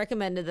guys have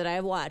recommended that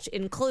I watch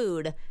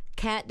include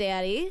Cat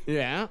Daddy,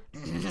 Yeah.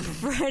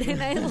 Friday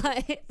Night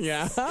Lights,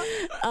 Yeah.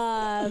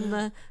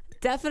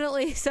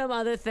 definitely some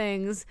other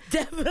things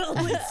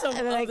Definitely some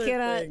that other I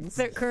cannot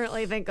things.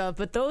 currently think of,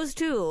 but those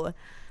two,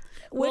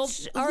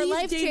 which are leave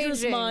life Dangerous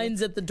changing.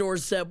 Minds at the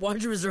doorstep. Watch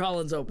Mr.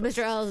 Holland's Opus.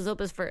 Mr. Holland's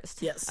Opus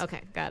first. Yes.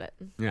 Okay, got it.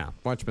 Yeah.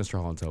 Watch Mr.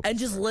 Holland's Opus. And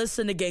just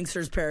listen to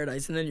Gangster's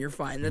Paradise, and then you're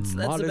fine. That's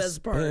the Modest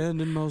best part.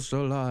 spending most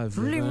of life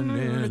living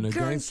in a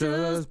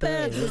gangster's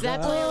paradise. Does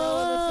that play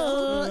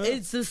along with the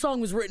film? The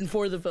song was written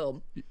for the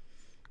film.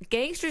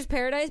 Gangster's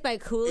Paradise by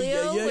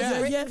Coolio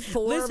was written for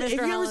Listen, Mr. have you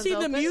ever Holland's seen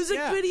the Opus? music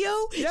video?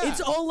 Yeah.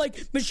 It's all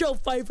like Michelle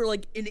Pfeiffer,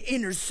 like in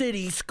inner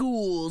city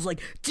schools,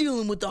 like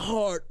dealing with the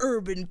hard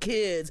urban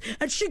kids,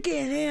 and she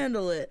can't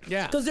handle it.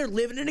 Yeah. because they're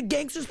living in a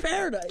gangster's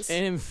paradise.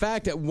 And in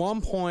fact, at one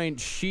point,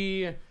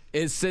 she's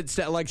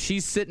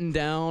sitting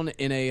down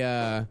in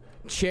a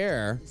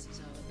chair.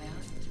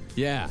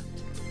 Yeah.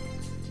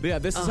 Yeah,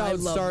 this is how I it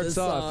love starts this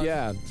off. song.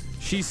 Yeah.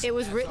 It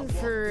was written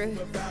for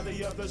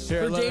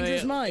Here, let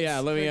Dangerous me, Minds. Yeah,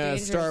 let me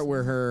Dangerous- start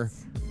where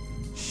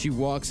she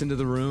walks into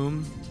the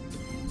room.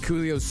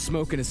 Coolio's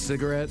smoking a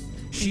cigarette.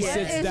 She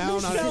sits is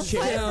down on Michelle a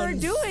chair. Pfeiffer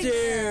doing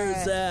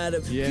Stares that?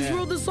 at him. Yeah. He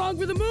wrote the song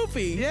for the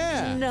movie.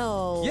 Yeah.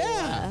 No.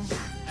 Yeah.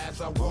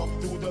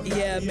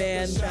 Yeah,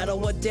 man.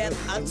 Shadow of death.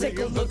 I take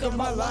a look at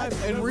my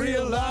life and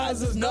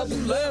realize there's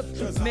nothing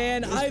left.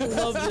 Man, I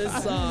love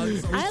this song.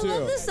 I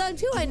love this song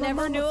too. I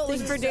never knew it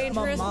was for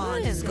Dangerous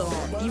Minds.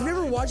 You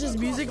never watched this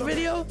music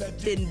video?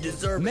 Didn't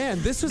deserve it.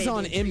 Man, this was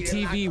on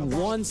MTV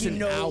once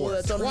an hour,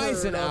 that's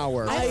twice unheard an of.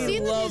 hour. I've I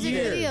seen the love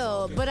music you.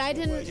 video, but I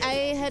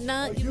had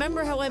not.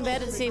 Remember how I'm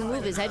bad at seeing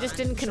movies? I just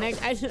didn't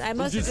connect. I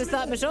must have just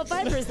thought Michelle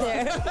Pfeiffer's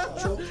there.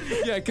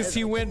 Yeah, because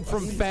he went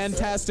from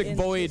Fantastic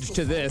Voyage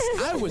to this.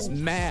 I was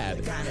mad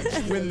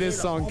when this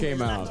song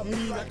came out.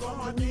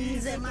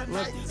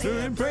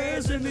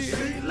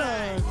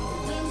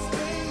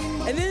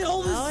 And then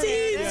all the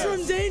scenes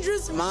from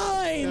Dangerous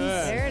Minds.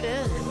 There it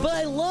is. But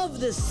I love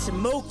the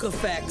smoke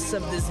effects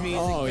of this music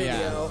Oh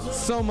video. yeah,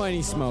 so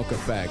many smoke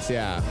effects.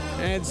 Yeah,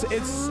 and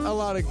it's a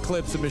lot of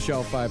clips of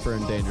Michelle Pfeiffer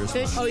and Dangerous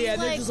Does Minds. Oh she, yeah,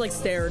 they're like- just like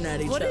staring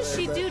at each What other. does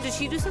she but- do? Does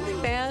she do something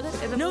bad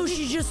in the No, movie?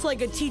 she's just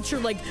like a teacher,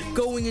 like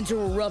going into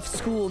a rough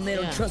school, and they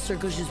don't Yeah. trust her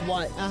because she's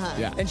white.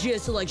 Yeah. And she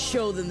has to like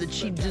show them that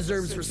she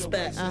deserves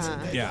respect.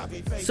 Yeah,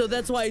 So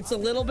that's why it's a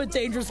little bit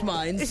Dangerous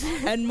Minds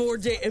and more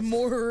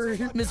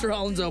Mr.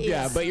 Holland's Opus.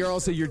 yeah, but you're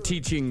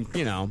teaching,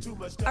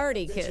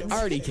 arty kids.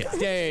 arty kids.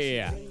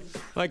 Yeah.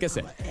 Like I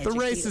said,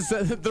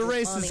 the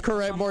race is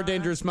correct. More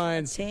Dangerous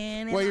Minds.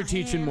 While you're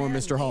teaching more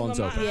Mr. Holland's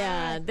Opus.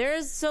 Yeah,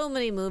 there's so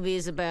many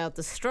movies about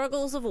the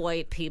struggles of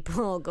white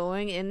people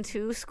going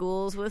into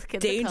schools with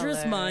kids of Dangerous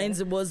color.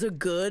 Minds was a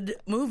good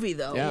movie,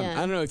 though. Yeah, Yeah. I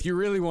don't know if you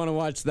really want to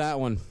watch that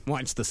one.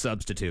 Watch The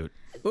Substitute.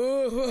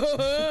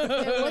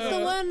 What's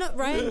the one?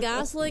 Ryan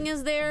Gosling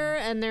is there,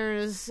 and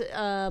there's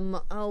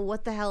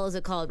what the hell is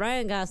it called?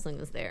 Ryan Gosling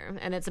is there,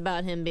 and it's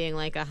about him being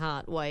like a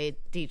hot white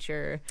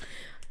teacher.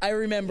 I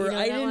remember. You know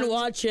I that didn't one?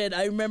 watch it.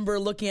 I remember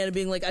looking at it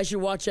being like, I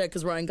should watch that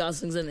because Ryan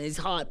Gosling's in it. He's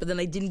hot. But then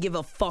I didn't give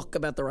a fuck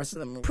about the rest of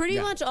the movie. Pretty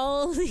much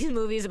all of these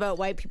movies about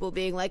white people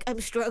being like, I'm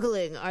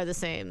struggling, are the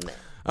same.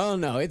 Oh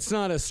no, it's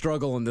not a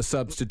struggle in The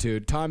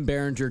Substitute. Tom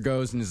Berenger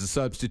goes and is a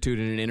substitute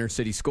in an inner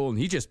city school, and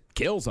he just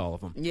kills all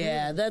of them.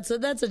 Yeah, that's a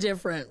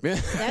different.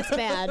 That's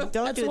bad.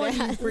 Don't That's do one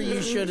that. for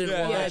you shouldn't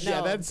watch.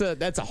 no.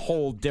 That's a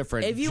whole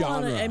different If you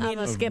genre. wanna- I mean, I'm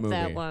gonna of skip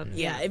that movie. one.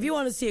 Yeah, if you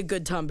want to see a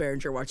good Tom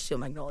Berenger, watch Steel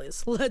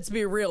Magnolias. Let's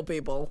be real,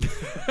 people.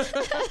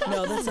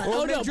 No, that's not.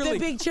 Well, Oh no, Major The League.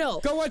 Big Chill.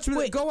 Go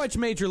watch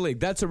Major League.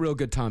 That's a real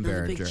good Tom The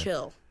Berenger. Big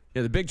Chill.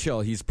 Yeah, The Big Chill.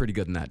 He's pretty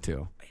good in that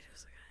too.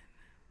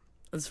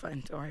 That's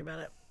fine. Don't worry about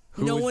it.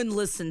 No one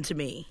listened to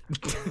me.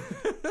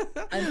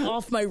 I'm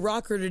off my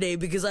rocker today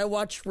because I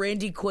watched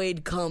Randy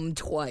Quaid come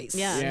twice.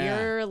 Yeah,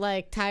 you're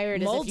like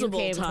tired Multiple as if you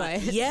came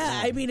times. twice.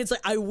 Yeah, I mean, it's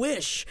like, I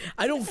wish.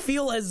 I don't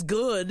feel as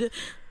good.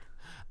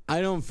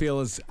 I don't feel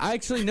as.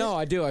 Actually, no,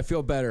 I do. I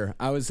feel better.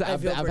 I've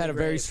had a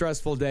very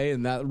stressful day,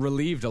 and that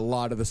relieved a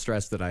lot of the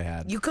stress that I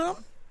had. You come?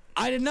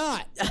 I did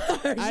not.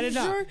 I did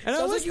not. Sure? And I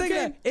Sounds was like you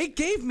thinking it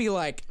gave me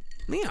like,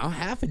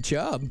 half a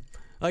chub.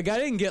 Like, I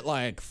didn't get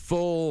like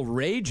full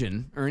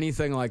raging or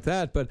anything like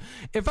that. But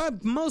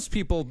most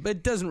people,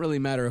 it doesn't really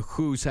matter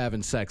who's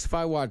having sex. If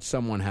I watch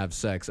someone have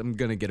sex, I'm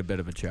gonna get a bit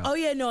of a chub. Oh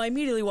yeah, no, I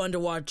immediately wanted to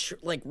watch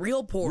like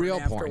real porn.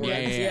 Real porn.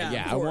 Afterwards. Yeah.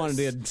 of I course.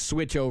 wanted to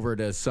switch over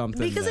to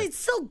something because it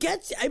still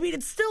gets. I mean,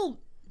 it's still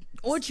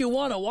what you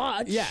want to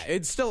watch. Yeah,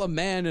 it's still a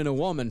man and a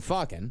woman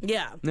fucking.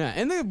 Yeah. Yeah,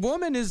 and the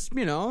woman is,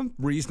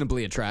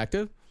 reasonably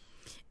attractive.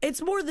 It's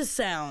more the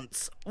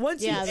sounds.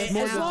 As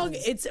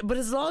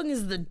long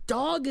as the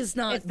dog is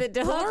not If the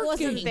dog barking,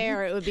 wasn't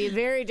there, it would be a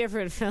very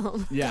different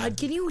film. Yeah. God,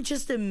 can you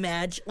just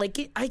imagine?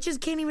 I just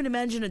can't even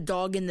imagine a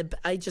dog in the.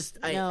 I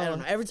don't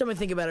know. Every time I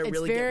think about it, It's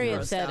really very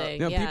get grossed out.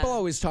 upsetting. You know, people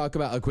always talk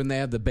about like when they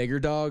have the bigger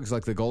dogs,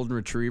 like the golden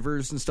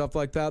retrievers and stuff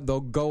like that. They'll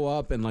go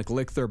up and like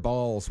lick their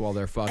balls while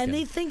they're fucking. And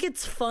they think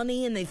it's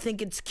funny and they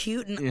think it's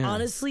cute. And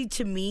honestly,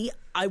 to me,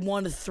 I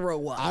want to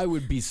throw up. I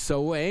would be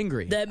so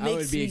angry. That I makes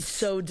would be me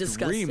so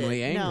disgusted.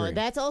 Extremely angry. No,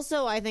 that's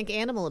also, I think,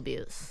 animal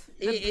abuse.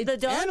 The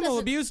dog animal doesn't-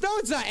 abuse? No,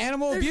 it's not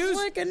animal There's abuse.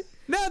 licking.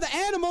 No, the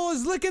animal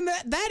is licking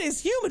that. That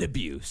is human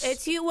abuse.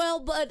 It's you. Well,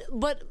 but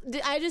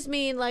I just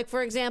mean, like,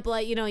 for example,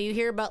 like, you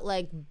hear about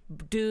like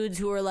dudes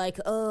who are like,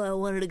 oh, I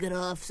wanted to get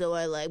off, so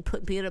I like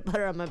put peanut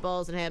butter on my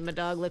balls and had my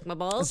dog lick my It's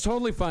balls.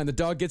 totally fine. The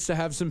dog gets to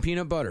have some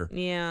peanut butter.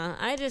 Yeah,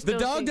 I just The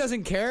don't dog think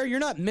doesn't care. You're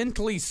not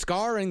mentally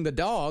scarring the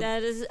dog.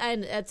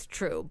 that's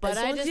true. But As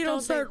I long just as you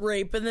don't start think,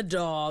 raping the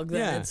dog,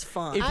 then it's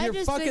fine. If I you're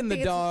just fucking think the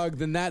it's- dog,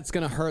 then that's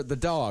going to hurt the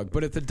dog.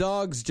 But if the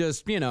dog's just,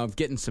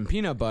 getting some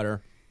peanut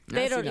butter,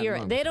 they I see don't. nothing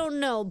wrong They with it. don't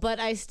know. But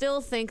I still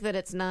think that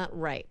it's not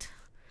right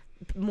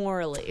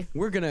morally.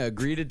 We're going to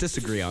agree to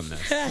disagree on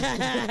this.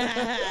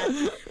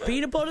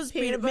 Peanut butter's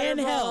peanut butter man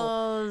hell.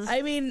 balls.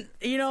 I mean,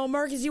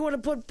 Marcus, you want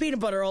to put peanut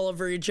butter all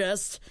over your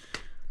chest?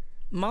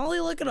 Molly,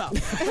 look it up.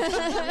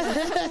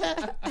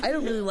 I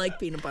don't really like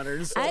peanut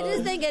butter. So. I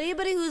just think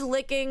anybody who's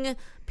licking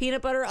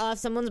peanut butter off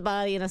someone's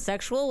body in a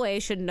sexual way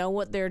should know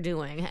what they're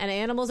doing, and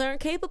animals aren't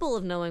capable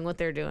of knowing what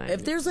they're doing.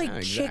 If there's like Yeah,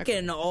 exactly.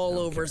 chicken all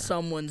over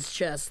someone's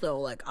chest, though,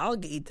 like I'll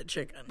eat the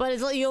chicken. But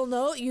it's like, you'll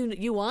know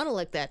you want to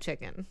lick that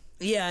chicken.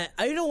 Yeah,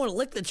 I don't want to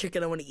lick the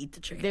chicken. I want to eat the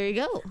chicken. There you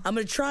go. I'm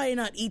gonna try and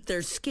not eat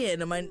their skin.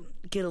 I might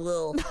get a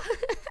little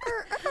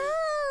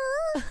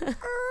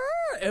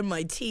in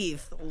my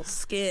teeth, a little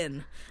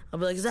skin. I'll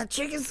be like, "Is that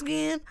chicken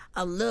skin?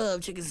 I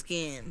love chicken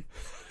skin."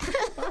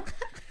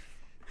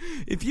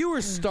 If you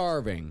were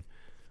starving,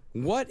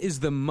 what is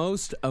the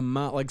most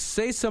amount? Like,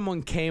 say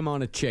someone came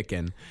on a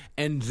chicken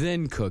and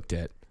then cooked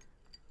it.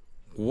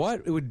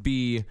 What would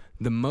be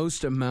the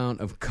most amount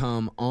of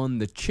cum on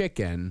the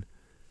chicken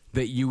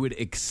that you would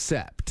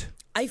accept?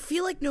 I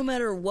feel like no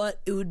matter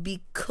what, it would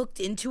be cooked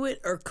into it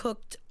or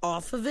cooked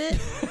off of it,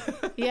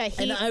 Yeah, heat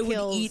and I would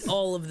kills, eat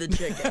all of the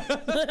chicken.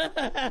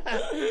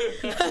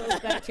 kills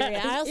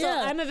bacteria.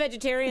 I'm a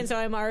vegetarian, so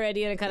I'm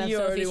already in a kind of You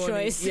already Sophie's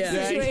wanna Choice eat- yeah.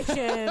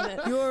 situation.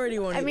 You already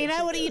want. I mean,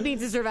 I would eat meat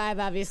to survive,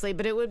 obviously,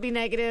 but it would be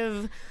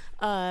negative,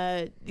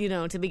 to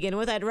begin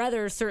with. I'd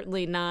rather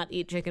certainly not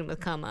eat chicken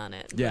with cum on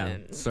it. Yeah,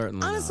 But-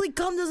 certainly. honestly,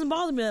 cum doesn't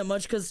bother me that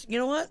much because you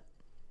know what?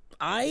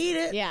 I eat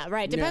it. Yeah,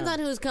 right. Depends Yeah. on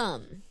who's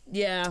cum.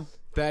 Yeah.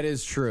 That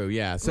is true.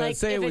 Yeah. So Like,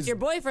 say if it was it's your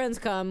boyfriend's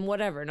cum,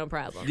 whatever, no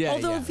problem. Yeah.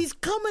 Although yeah. if he's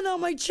coming on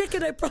my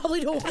chicken, I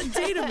probably don't want to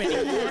date him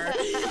anymore.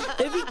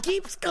 If he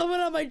keeps coming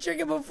on my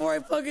chicken before I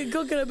fucking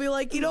cook it, I'd be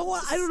like, you know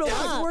what? I don't know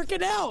how it's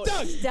working out.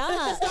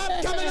 Stop.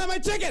 Stop coming on my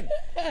chicken!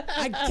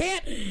 I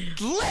can't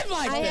live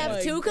like I this. have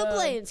my two God.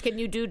 complaints. Can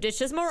you do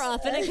dishes more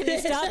often, and can you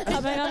stop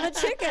coming on the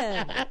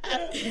chicken?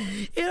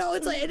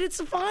 It's like, and it's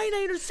fine.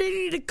 I understand you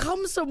need to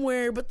come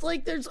somewhere, but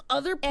like, there's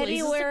other places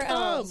Anywhere to come.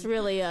 else,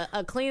 really. A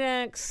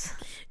Kleenex.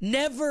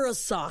 Never a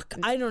sock.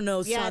 I don't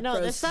know. Yeah, sock no, the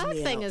grosses sock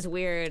me thing out. is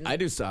weird. I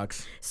do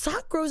socks.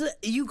 Sock grows.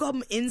 You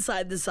come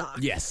inside the sock.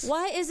 Yes.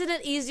 Why isn't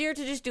it easier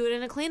to just do it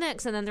in a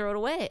Kleenex and then throw it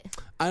away?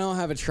 I don't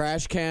have a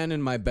trash can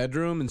in my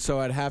bedroom, and so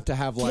I'd have to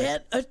have like.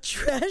 Get a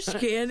trash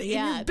can in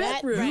Yeah, your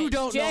that- bedroom. right. You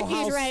don't know Jackie's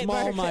how right,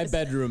 small my Marcus.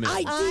 bedroom is.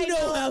 I do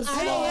know how I small.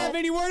 don't have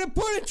anywhere to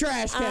put a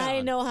trash can.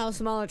 I know how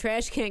small a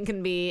trash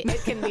can be.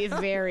 It can be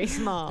very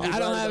small. I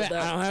don't right have about it.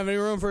 that. I don't have any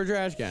room for a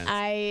trash can.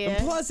 And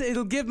plus,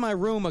 it'll give my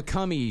room a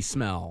cummy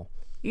smell.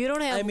 You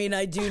don't have. I mean,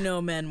 I do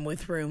know men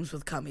with rooms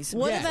with cummy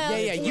smell. What yeah, about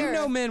yeah. here? You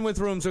know men with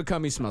rooms with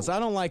cummy smells. I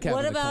don't like having.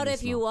 What a about cummy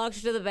if you smell.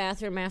 walked to the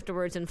bathroom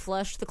afterwards and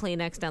flushed the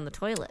Kleenex down the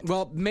toilet?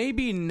 Well,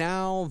 maybe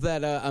now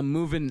that I'm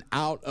moving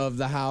out of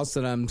the house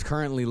that I'm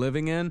currently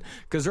living in,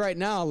 because right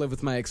now I live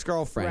with my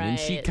ex-girlfriend, and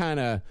she Right. kind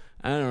of,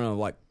 I don't know,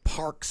 like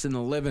parks in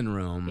the living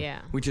room,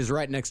 which is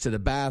right next to the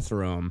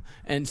bathroom.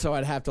 And so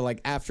I'd have to,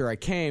 like, after I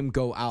came,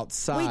 go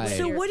outside. Wait,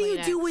 so what do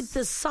you do with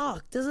the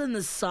sock? Doesn't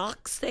the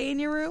sock stay in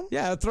your room?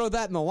 Yeah, I'd throw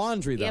that in the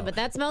laundry, though. Yeah, but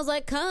that smells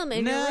like cum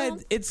in your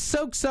room. It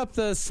soaks up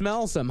the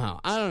smell somehow.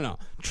 I don't know.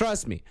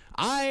 Trust me.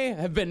 I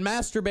have been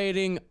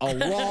masturbating a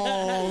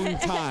long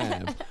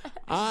time.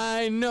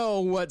 I know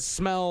what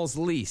smells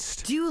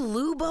least. Do you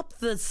lube up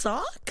the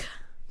sock?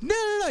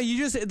 No.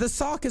 The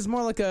sock is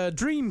more like a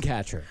dream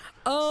catcher.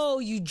 Oh,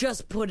 you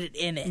just put it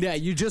in it. Yeah,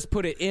 you just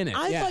put it in it.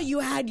 I thought you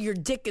had your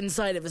dick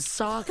inside of a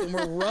sock and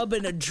were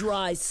rubbing a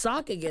dry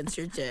sock against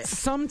your dick.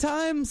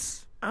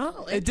 Sometimes.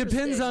 Oh, it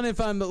depends on if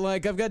I'm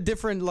like, I've got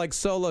different like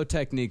solo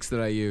techniques that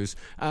I use.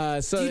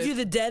 So do you do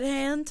the dead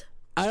hand?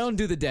 I don't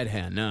do the dead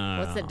hand. No.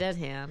 What's the dead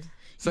hand?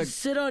 You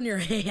sit on your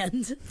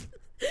hand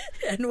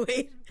and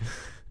wait.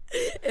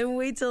 And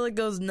wait till it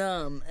goes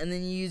numb, and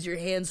then you use your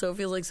hand so it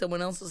feels like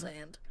someone else's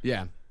hand.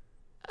 Yeah.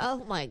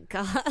 Oh my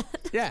God.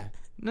 Yeah.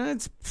 No,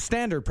 it's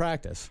standard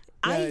practice.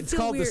 Yeah, it's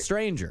called the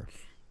stranger.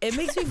 It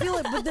makes me feel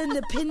like, but then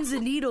the pins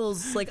and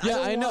needles, like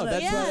I know.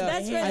 That's why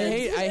that's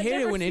right. I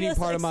hate it when any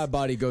part of my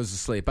body goes to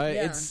sleep.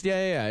 It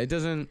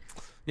doesn't.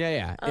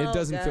 It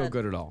doesn't feel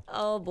good at all.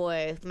 Oh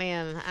boy,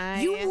 man.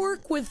 You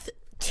work with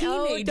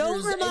teenagers.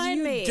 Don't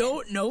remind me.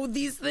 Don't know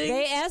these things.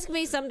 They ask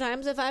me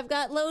sometimes if I've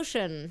got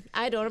lotion.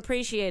 I don't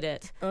appreciate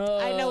it.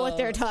 I know what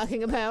they're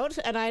talking about,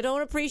 and I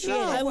don't appreciate it.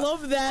 I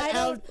love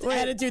that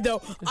attitude,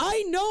 though.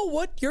 I know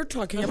what you're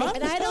talking about,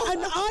 and I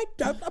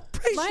don't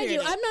appreciate mind you,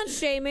 it. I'm not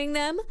shaming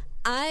them.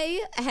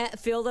 I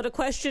filled out a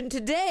question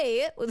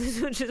today,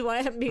 which is why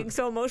I'm being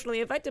so emotionally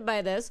affected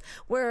by this,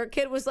 where a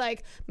kid was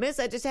like, Miss,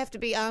 I just have to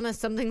be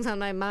honest, something's on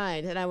my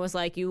mind. And I was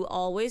like, you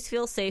always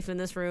feel safe in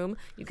this room.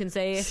 You can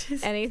say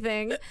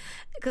anything,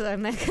 because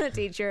I'm that kind of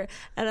teacher.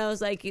 And I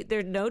was like,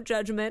 there's no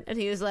judgment. And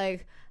he was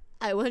like,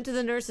 I went to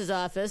the nurse's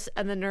office,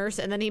 and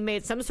then he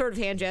made some sort of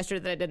hand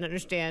gesture that I didn't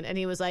understand, and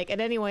he was like, and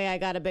anyway, I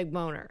got a big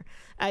boner.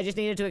 I just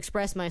needed to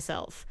express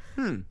myself.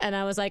 And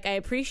I was like, I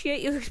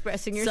appreciate you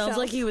expressing yourself. Sounds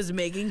like he was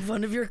making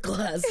fun of your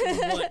class and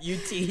what you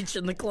teach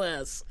in the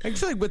class.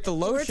 Actually, with the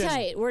lotion...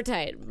 We're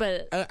tight,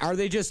 but... are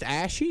they just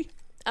ashy?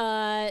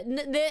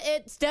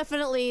 It's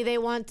definitely they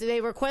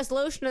request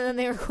lotion and then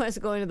they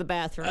request going to the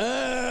bathroom.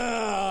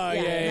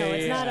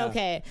 It's not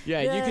okay.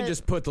 Yeah, you can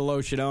just put the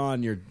lotion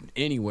on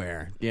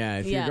anywhere. Yeah,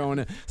 if you're going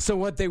to. So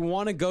what they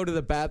want to go to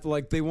the bath,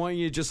 like they want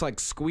you to just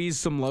like squeeze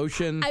some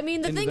lotion. I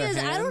mean, the thing is,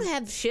 I don't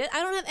have shit. I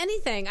don't have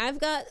anything. I've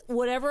got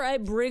whatever I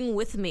bring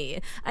with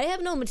me. I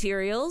have no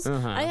materials.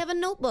 I have a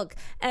notebook,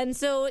 and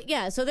so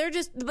so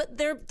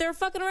they're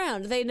fucking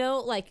around. They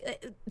know,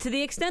 like, to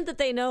the extent that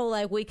they know,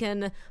 like, we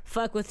can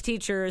fuck with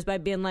teachers by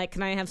being like,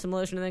 can I have some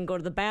lotion and then go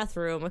to the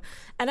bathroom?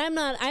 And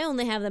I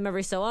only have them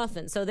every so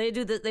often. So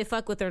they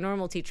fuck with their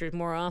normal teachers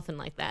more often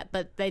like that.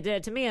 But they did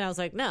it to me and I was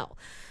like, no.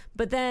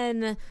 But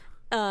then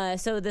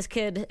so this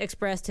kid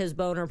expressed his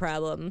boner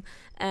problem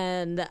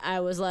and I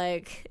was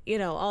like,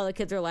 all the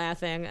kids are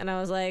laughing and I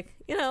was like,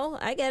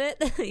 I get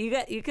it.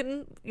 you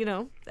can,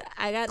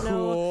 I got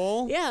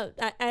cool.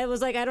 I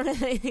was like, I don't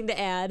have anything to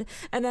add.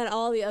 And then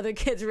all the other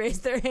kids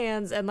raised their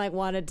hands and like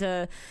wanted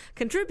to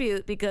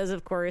contribute because,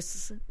 of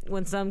course,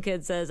 when some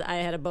kid says I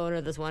had a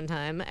boner this one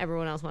time,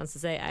 everyone else wants to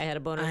say I had a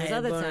boner this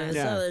other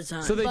time.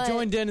 So they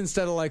joined in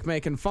instead of like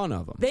making fun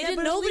of him.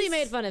 Nobody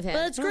made fun of him. But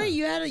that's great.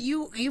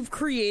 You've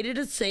created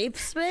a safe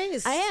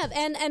space. I have,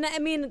 and I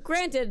mean,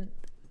 granted,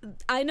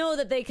 I know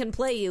that they can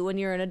play you when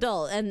you're an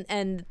adult,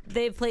 and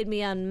they've played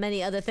me on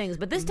many other things,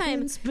 but this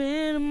time it's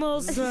been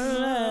most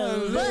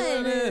I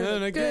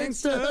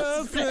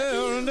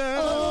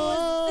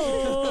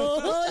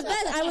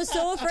was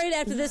so afraid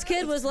after this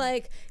kid was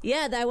like,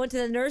 I went to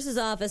the nurse's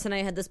office and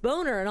I had this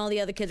boner, and all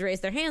the other kids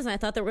raised their hands, and I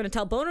thought they were going to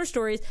tell boner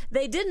stories.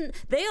 They didn't.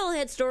 They all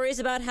had stories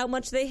about how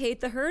much they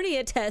hate the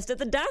hernia test at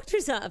the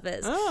doctor's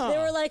office. They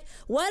were like,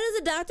 why does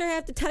the doctor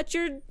have to touch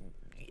your...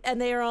 And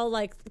they are all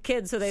like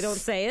kids, so they don't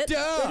say it.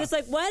 They're just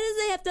like, why does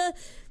they have to,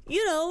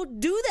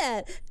 do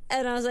that?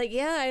 And I was like,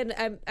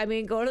 I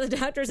mean, going to the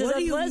doctor's is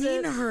unpleasant. What do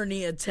you mean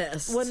hernia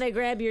test? When they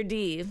grab your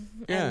D.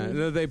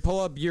 They pull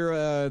up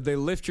they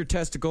lift your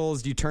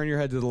testicles, you turn your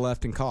head to the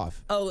left and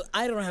cough. Oh,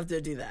 I don't have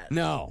to do that.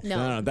 No,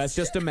 that's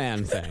just a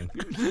man thing.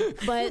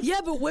 But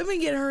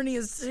women get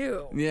hernias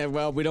too. Yeah,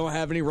 well, we don't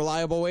have any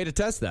reliable way to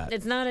test that.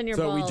 It's not in your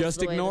balls. So we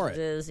just ignore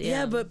it.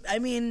 Yeah, but I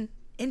mean...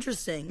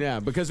 Interesting. Yeah,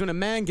 because when a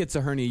man gets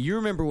a hernia, you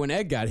remember when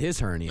Ed got his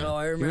hernia. Oh,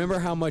 I remember. You remember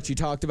how much he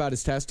talked about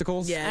his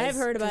testicles? Yeah, I've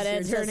heard about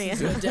Ed's hernia.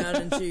 Go down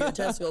into your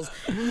testicles.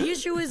 The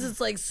issue is, it's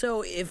like,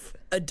 so if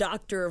a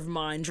doctor of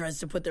mine tries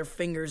to put their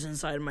fingers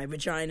inside of my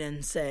vagina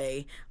and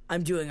say,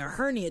 I'm doing a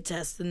hernia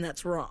test, then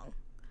that's wrong.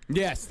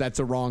 Yes, that's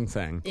a wrong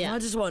thing. Yeah. I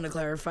just wanted to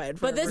clarify it.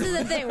 For But this is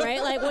the thing,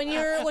 right? Like when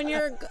you're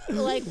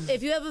like,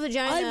 if you have a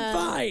vagina, I'm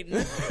fine.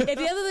 If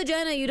you have a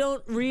vagina, you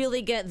don't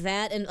really get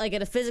that, and like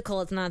at a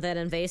physical, it's not that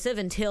invasive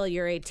until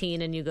you're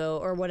 18 and you go,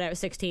 or whatever,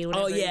 16.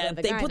 Whatever, Oh you yeah, go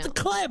to they put gyno. the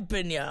clamp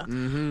in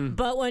you.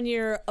 But when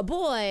you're a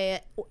boy,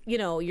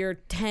 you're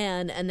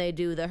 10 and they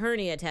do the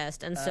hernia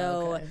test, and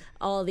so Okay.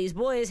 all these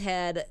boys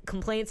had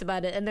complaints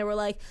about it, and they were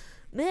like,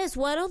 Miss,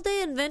 why don't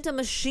they invent a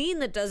machine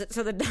that does it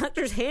so the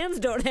doctor's hands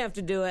don't have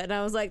to do it? And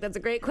I was like, that's a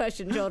great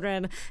question,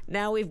 children.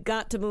 Now we've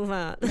got to move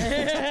on.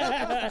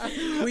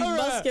 We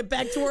must get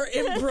back to our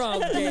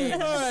improv game. All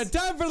right,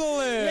 time for the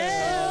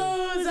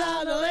list. Who's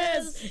on the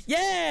list?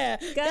 Yeah,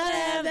 gotta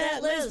have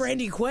that list.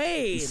 Randy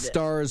Quaid.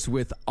 Stars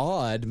with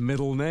odd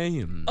middle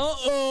names.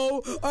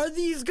 Uh-oh, are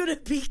these gonna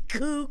be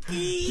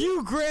kooky?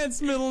 Hugh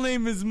Grant's middle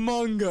name is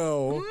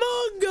Mungo.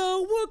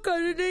 Mungo, what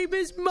kind of name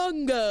is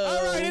Mungo?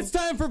 All right, it's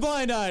time for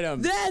blind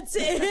item. That's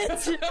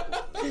it.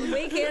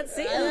 We can't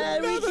see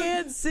them. We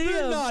can't see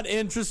They're him. not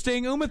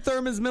interesting. Uma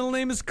Thurman's middle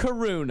name is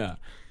Karuna.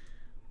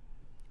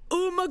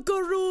 Uma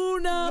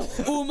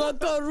Karuna, Uma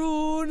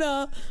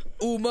Karuna,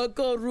 Uma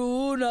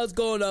Karuna's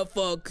gonna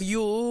fuck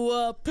you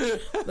up.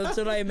 That's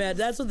what I meant.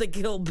 That's what the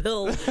Kill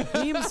Bill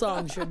theme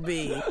song should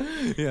be.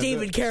 Yeah,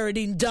 David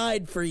Carradine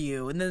died for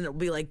you, and then it'll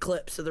be like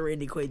clips of the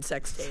Randy Quaid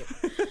sex tape.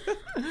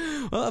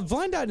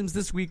 Blind items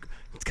this week,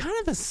 it's kind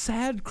of a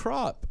sad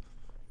crop.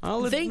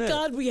 I'll Thank admit.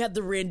 God we had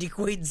the Randy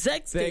Quaid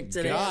sex tape Thank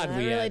today. God I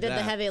we really had did that.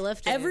 the heavy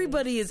lifting.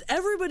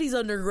 Everybody's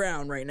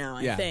underground right now,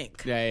 I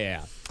think.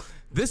 Yeah.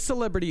 This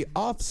celebrity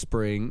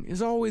offspring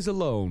is always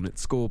alone at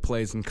school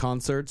plays and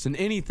concerts and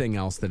anything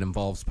else that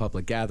involves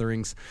public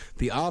gatherings.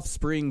 The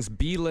offspring's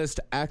B-list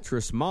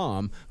actress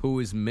mom, who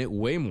is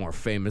way more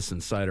famous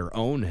inside her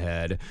own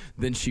head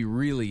than she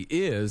really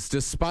is,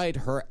 despite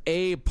her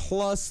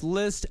A-plus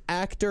list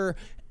actor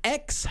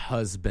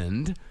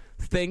ex-husband,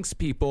 thinks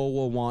people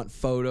will want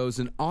photos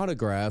and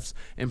autographs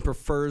and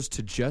prefers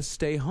to just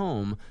stay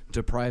home,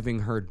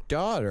 depriving her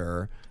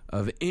daughter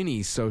of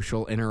any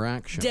social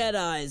interaction. Dead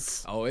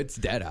eyes. Oh, it's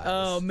dead eyes.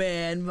 Oh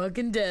man,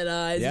 fucking dead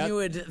eyes. Yep. You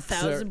would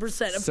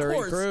 1,000%. Of Surrey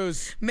course,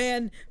 Cruz.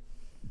 man.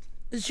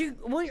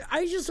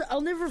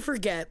 I'll never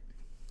forget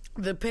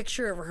the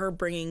picture of her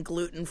bringing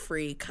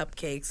gluten-free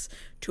cupcakes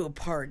to a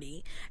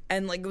party,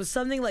 and like it was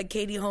something like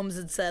Katie Holmes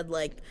had said,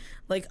 like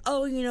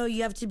oh,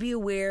 you have to be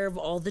aware of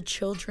all the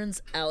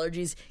children's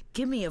allergies.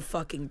 Give me a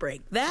fucking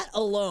break. That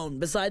alone,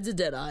 besides the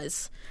dead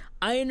eyes.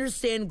 I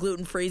understand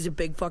gluten-free is a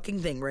big fucking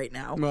thing right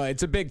now. Well,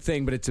 it's a big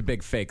thing, but it's a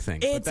big fake thing.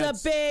 It's a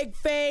big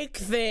fake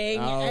thing.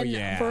 Oh, and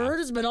yeah. for her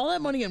to spend all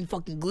that money on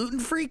fucking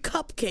gluten-free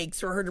cupcakes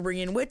for her to bring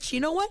in, which, you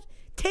know what?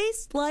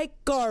 Tastes like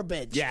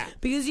garbage. Yeah.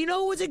 Because you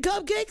know what's in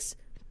cupcakes?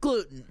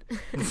 Gluten.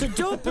 So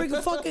don't bring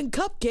a fucking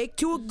cupcake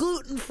to a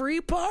gluten-free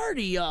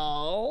party,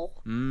 y'all.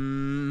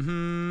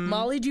 Mm-hmm.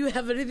 Molly, do you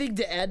have anything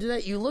to add to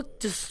that? You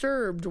looked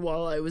disturbed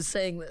while I was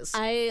saying this.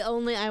 I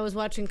was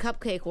watching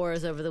Cupcake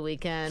Wars over the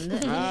weekend.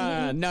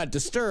 Not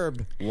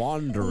disturbed,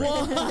 wandering.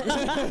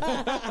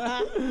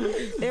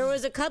 There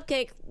was a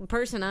cupcake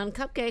person on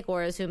Cupcake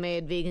Wars who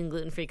made vegan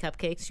gluten-free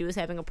cupcakes. She was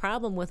having a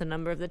problem with a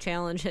number of the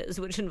challenges,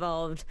 which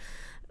involved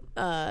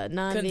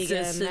non-vegan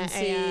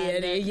Consistency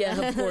and yeah,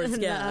 of course,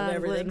 yeah, of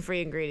everything.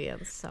 gluten-free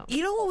ingredients. So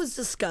You know what was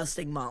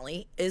disgusting,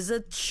 Molly, is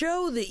a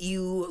show that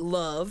you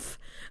love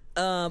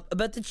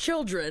about the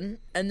children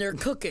and their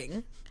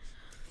cooking.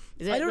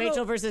 is I it don't Rachel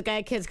know. versus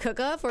Guy Kids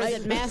Cook-Off, or is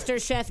it Master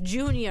Chef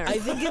Junior? I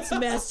think it's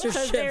Master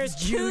Because Chef there's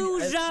two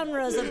Junior.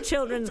 genres of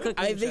children's cooking.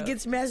 I think shows.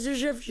 it's Master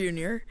Chef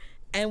Junior.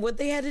 And what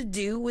they had to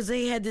do was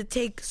they had to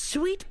take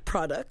sweet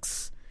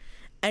products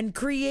and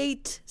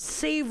create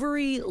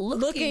savory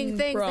looking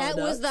things. products.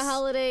 That was the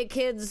holiday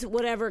kids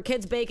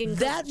baking.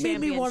 That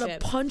made me want to championship.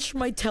 punch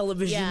my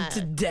television Yeah.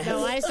 to death.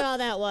 No, I saw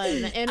that one,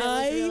 and it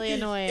was really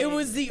annoying. It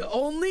was the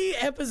only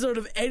episode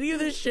of any of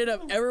this shit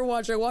I've ever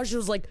watched. I watched it,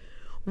 was like,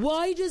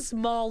 why does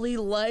Molly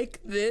like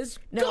this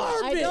no,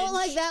 garbage? I don't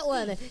like that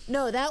one.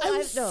 No, that one.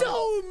 I'm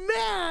so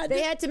mad.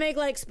 They had to make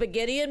like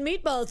spaghetti and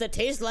meatballs that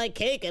taste like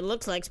cake and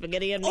looks like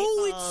spaghetti and meatballs.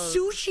 Oh, it's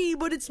sushi,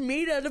 but it's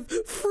made out of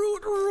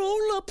fruit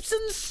roll-ups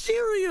and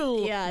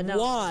cereal. Yeah, no.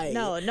 Why?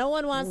 No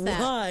one wants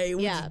that. Why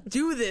would Yeah. you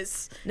do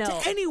this No.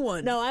 to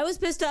anyone? No, I was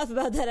pissed off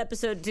about that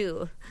episode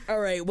too. All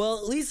right, well,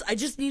 at least I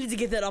just needed to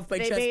get that off my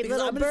They chest. made because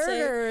little I'm gonna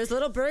say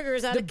little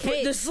burgers out of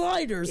cake. the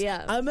sliders.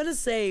 Yeah. I'm going to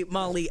say,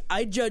 Molly,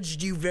 I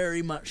judged you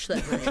very much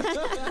that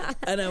night.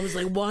 And I was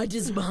like, why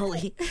does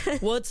Molly?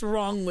 What's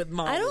wrong with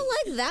Molly? I don't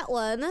like that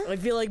one. I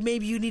feel like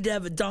maybe you need to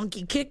have a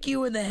donkey kick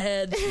you in the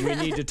head. We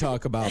need to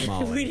talk about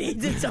Molly. We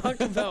need to talk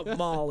about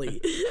Molly.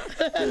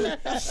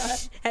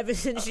 Ever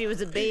since she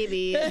was a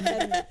baby,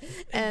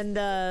 and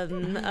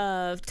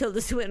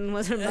Tilda Swinton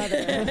was her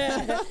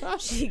mother,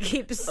 she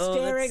keeps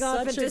staring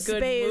off that's into such a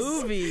good space.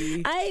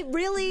 movie.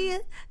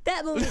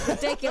 That movie's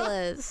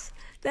ridiculous.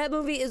 That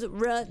movie is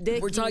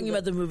ridiculous. We're talking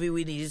about the movie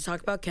we need to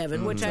talk about,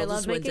 Kevin, which I Tilda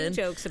love Swinton. making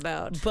jokes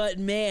about. But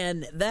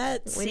man,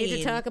 that We need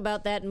to talk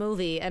about that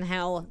movie and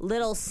how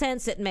little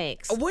sense it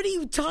makes. What are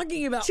you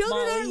talking about, Children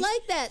Molly? aren't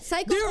like that.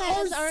 Psychopaths There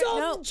are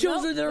aren't. some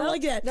children that are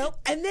like that. Nope.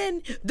 And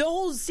then the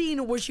whole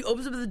scene where she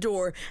opens up the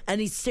door and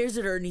he stares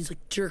at her and he's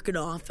like jerking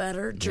off at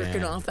her, and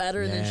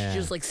then she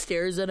just like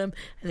stares at him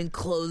and then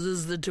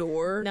closes the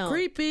door. No.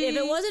 Creepy. If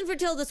it wasn't for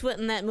Tilda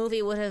Swinton, that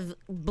movie would have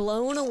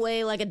blown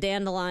away like a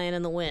dandelion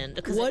in the wind.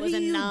 Because What it was do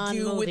a you non-movie.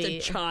 do with a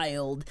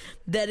child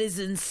that is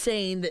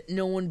insane that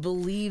no one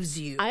believes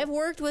you? I've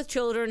worked with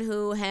children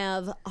who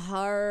have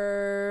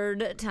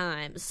hard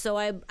times. So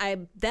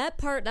that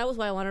was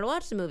why I wanted to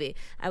watch the movie.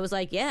 I was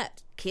like, yeah,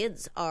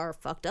 kids are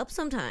fucked up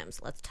sometimes.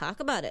 Let's talk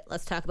about it.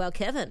 Let's talk about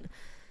Kevin.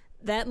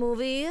 That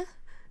movie,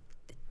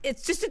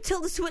 it's just a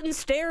Tilda Swinton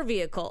stare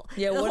vehicle.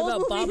 Yeah, The what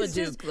whole about movie is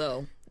Babadook, just-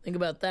 though? Think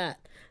about that.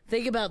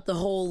 Think about the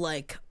whole,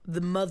 like,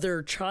 the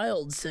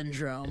mother-child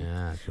syndrome.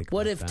 Yeah, think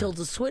What about if that.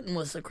 Tilda Swinton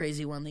was the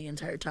crazy one the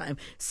entire time?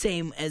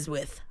 Same as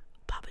with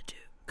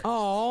Babadook.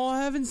 Oh,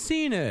 I haven't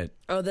seen it.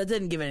 Oh, that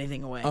didn't give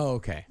anything away. Oh,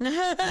 okay.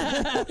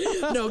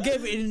 No,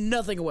 gave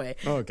nothing away.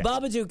 Okay.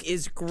 Babadook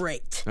is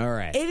great. All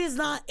right. It's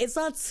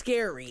not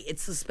scary.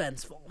 It's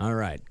suspenseful. All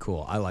right,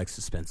 cool. I like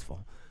suspenseful.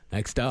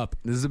 Next up,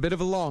 this is a bit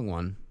of a long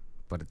one,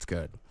 but it's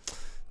good.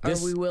 Are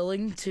we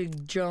willing to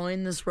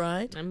join this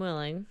ride? I'm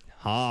willing.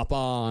 Hop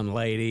on,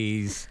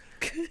 ladies.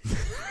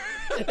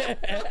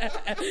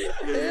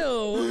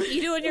 Ew.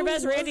 You doing your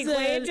best Randy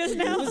Quaid just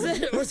now? Was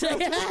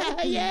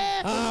that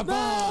yeah. Hop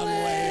on,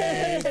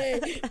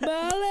 ladies.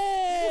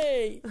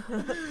 Molly!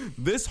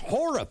 This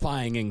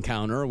horrifying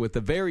encounter with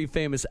the very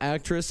famous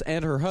actress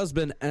and her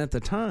husband at the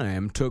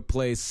time took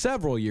place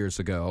several years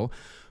ago.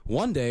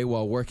 One day,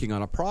 while working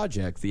on a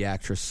project, the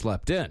actress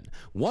slept in.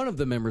 One of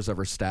the members of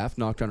her staff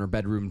knocked on her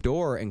bedroom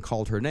door and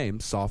called her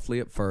name, softly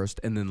at first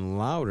and then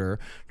louder,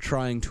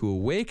 trying to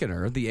awaken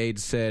her. The aide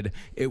said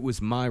it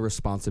was my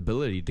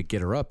responsibility to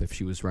get her up if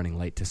she was running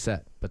late to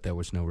set, but there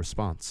was no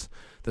response.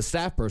 The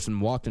staff person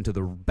walked into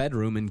the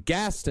bedroom and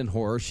gasped in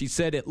horror. She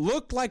said it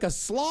looked like a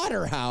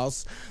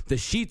slaughterhouse. The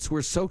sheets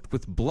were soaked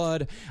with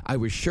blood. I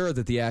was sure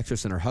that the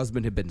actress and her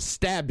husband had been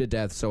stabbed to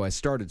death, so I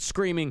started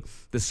screaming.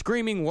 The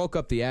screaming woke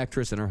up the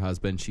actress and her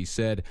husband. She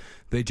said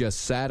they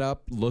just sat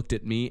up, looked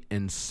at me,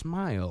 and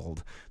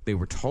smiled. They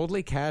were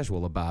totally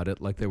casual about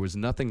it, like there was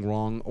nothing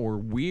wrong or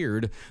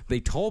weird. They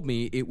told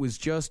me it was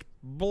just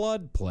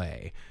blood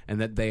play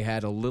and that they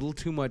had a little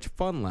too much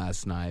fun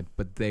last night,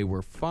 but they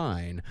were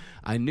fine.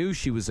 I knew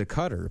she was a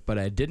cutter, but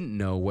I didn't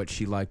know what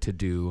she liked to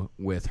do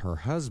with her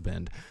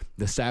husband.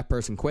 The staff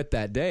person quit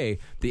that day.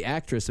 The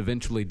actress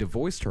eventually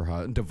divorced her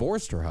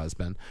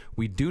husband.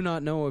 We do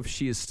not know if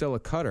she is still a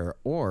cutter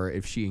or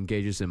if she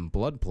engages in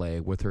blood play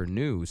with her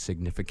new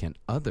significant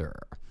other.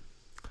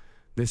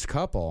 This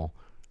couple,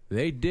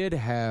 they did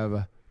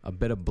have a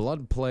bit of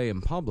blood play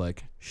in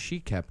public. She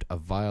kept a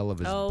vial of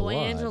his blood. Oh,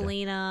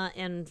 Angelina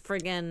and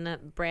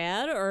friggin'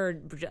 Brad or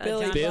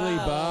Billy John- Billy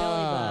Bob.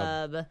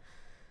 Bob. Bob.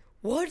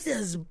 What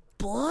does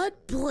blood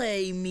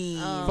play mean?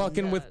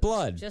 Fucking with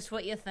blood. Just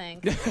what you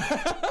think.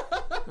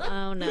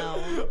 Oh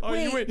no. Oh,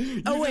 you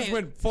just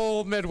went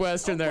full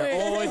Midwestern there.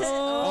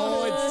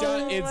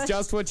 It's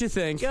just what you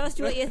think. Just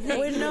what you think.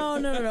 Wait, no.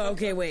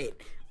 Okay, wait.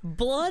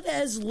 Blood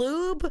as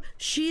lube?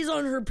 She's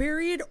on her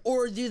period,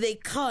 or do they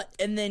cut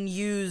and then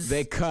use?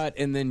 They cut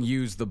and then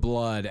use the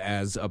blood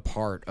as a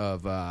part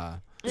of.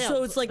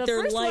 So it's like the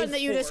their first life one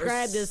that you force.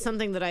 described is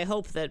something that I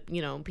hope that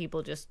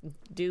people just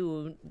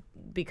do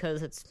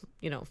because it's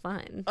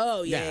fine.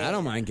 Oh yeah. Yeah, I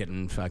don't mind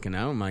getting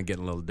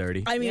a little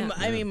dirty. I mean,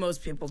 Yeah.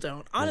 most people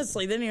don't.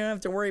 Honestly, then you don't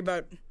have to worry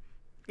about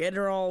getting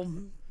her all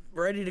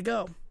ready to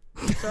go.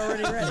 It's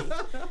already ready.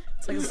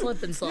 It's like a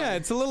slip and slide. Yeah,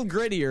 it's a little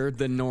grittier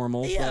than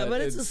normal. Yeah, but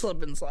it's a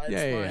slip and slide.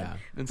 It's fine. Yeah.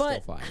 It's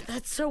But still fine.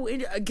 that's so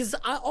because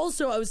I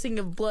was thinking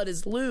of blood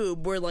as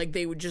lube, where like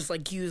they would just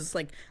like use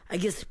like I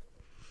guess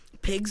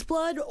pig's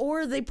blood,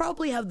 or they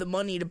probably have the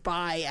money to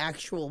buy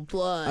actual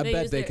blood. I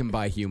bet use they their- can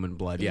buy human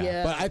blood,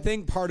 Yeah. But I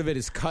think part of it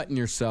is cutting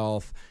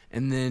yourself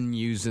and then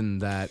using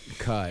that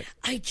cut.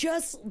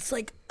 It's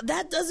like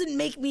that doesn't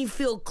make me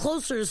feel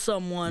closer to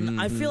someone.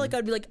 I feel like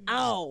I'd be like,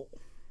 ow.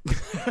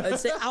 I'd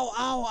say, ow,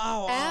 ow,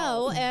 ow,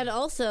 Ow, and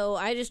also,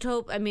 I just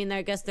hope, I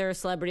guess they're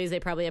celebrities, they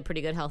probably have pretty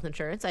good health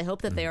insurance. I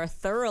hope that they are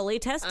thoroughly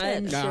tested.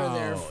 I'm sure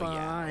they're Oh,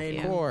 fine.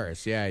 Of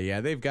course.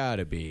 Yeah, they've got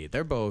to be.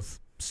 They're both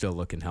still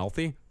looking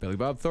healthy. Billy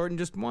Bob Thornton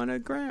just won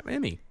a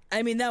Emmy.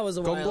 I mean, that was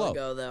a Golden while Globe.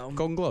 ago, though.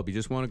 Golden Globe. You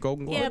just won a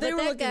Golden Globe. Yeah, they but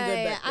were that looking good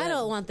guy, back I then.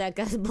 don't want that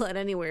guy's blood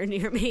anywhere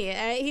near me.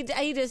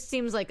 He just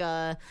seems like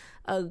a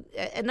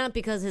not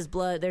because his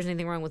blood, there's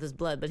anything wrong with his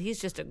blood, but he's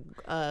just a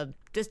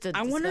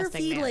I wonder if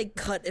disgusting he man. like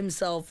cut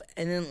himself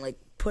and then like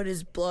put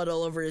his blood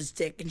all over his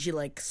dick and she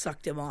like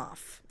sucked him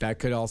off. That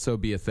could also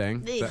be a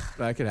thing.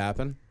 That could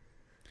happen.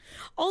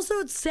 Also,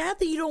 it's sad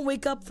that you don't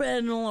wake up for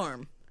an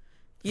alarm.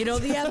 You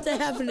have to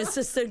have an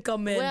assistant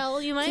come in.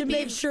 Well, you might to be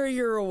make sure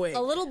you're awake. a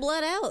little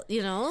bled out,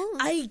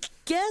 I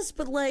guess,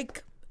 but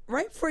like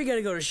right before you got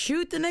to go to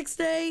shoot the next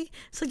day.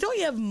 It's like, don't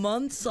you have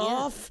months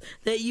off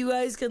that you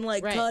guys can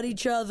like cut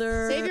each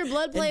other? Save your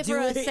blood play for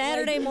a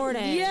Saturday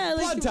morning. Yeah,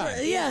 blood time.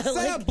 Yeah, set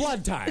like, up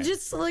blood time.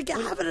 Just like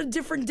having a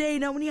different day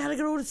now when you got to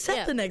go to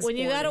set the next when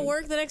morning. you got to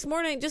work the next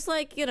morning, just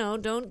like,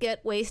 don't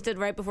get wasted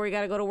right before you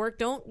got to go to work.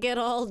 Don't get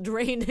all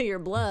drained of your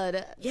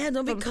blood. Yeah,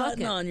 don't be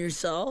cutting on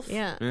yourself.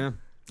 Yeah.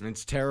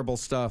 It's terrible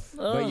stuff.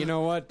 But you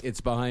know what?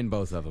 It's behind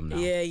both of them now.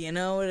 Yeah, you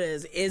know it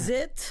is. Is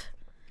it?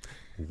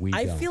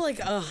 I feel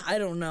like, I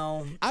don't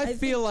know. I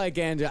feel like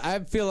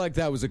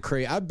that was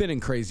I've been in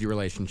crazy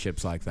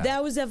relationships like that.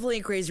 That was definitely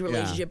a crazy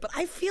relationship, but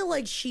I feel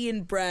like she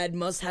and Brad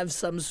must have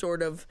some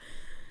sort of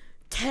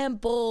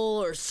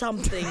temple or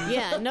something.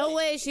 Yeah, no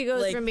way she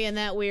goes from being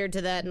that weird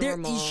to that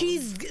normal.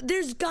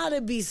 There's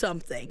gotta be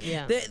something.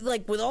 Yeah.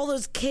 Like with all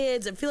those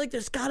kids, I feel like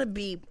there's gotta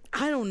be,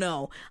 I don't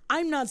know.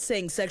 I'm not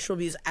saying sexual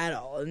abuse at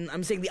all, and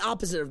I'm saying the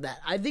opposite of that.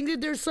 I think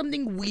that there's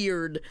something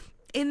weird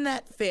in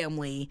that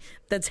family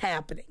that's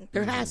happening.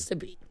 There has to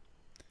be.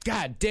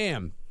 God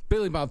damn.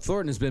 Billy Bob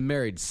Thornton has been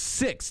married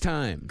 6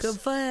 times. Good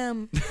for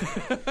him.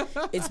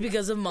 It's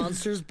because of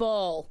Monsters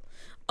Ball.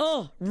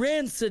 Oh,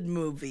 Rancid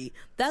movie.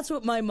 That's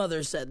what my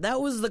mother said.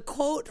 That was the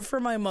quote for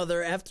my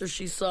mother after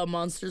she saw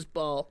Monsters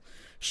Ball.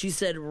 She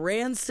said,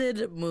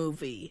 Rancid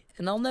movie.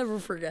 And I'll never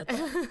forget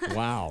that.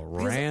 Wow,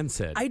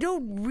 Rancid. I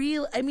don't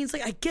really, it's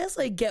like, I guess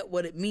I get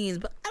what it means,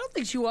 but I don't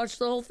think she watched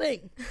the whole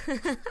thing.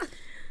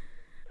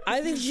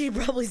 I think she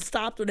probably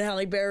stopped when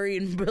Halle Berry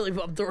and Billy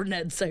Bob Thornton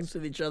had sex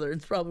with each other.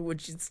 It's probably when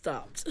she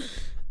stopped.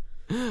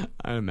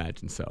 I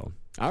imagine so.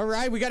 All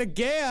right, we got a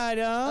gay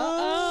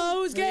item.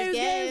 Who's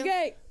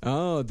gay?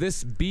 Oh,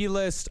 this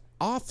B-list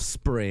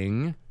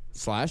offspring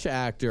 /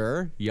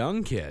 actor,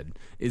 young kid,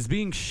 is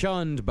being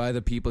shunned by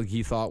the people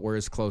he thought were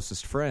his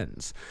closest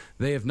friends.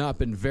 They have not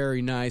been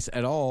very nice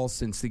at all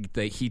since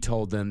he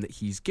told them that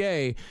he's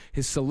gay.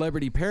 His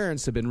celebrity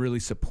parents have been really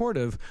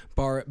supportive,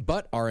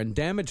 but are in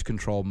damage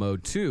control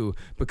mode too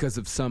because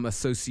of some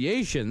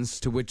associations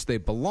to which they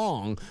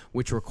belong,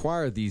 which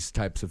require these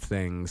types of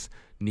things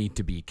need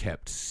to be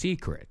kept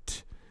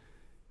secret.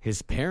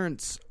 His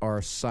parents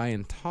are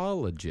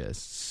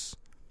Scientologists.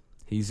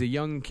 He's a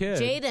young kid.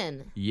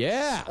 Jaden.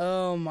 Yeah.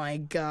 Oh my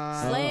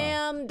God.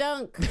 Slam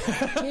dunk.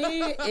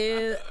 He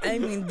is.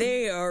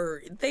 They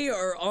are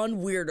on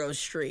Weirdo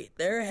Street.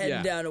 They're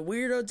heading down to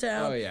Weirdo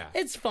Town. Oh yeah.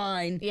 It's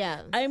fine.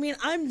 Yeah.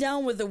 I'm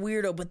down with a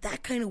weirdo, but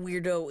that kind of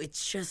weirdo,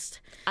 it's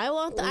just. I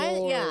like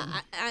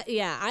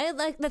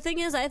the thing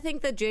is, I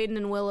think that Jaden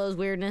and Willow's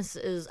weirdness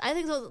is. I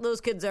think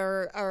those kids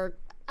are.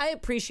 I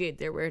appreciate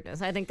their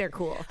weirdness. I think they're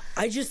cool.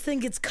 I just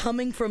think it's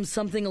coming from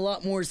something a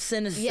lot more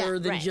sinister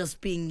than right. just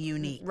being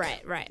unique.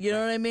 Right. You know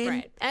what I mean?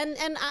 Right. And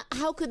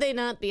how could they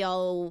not be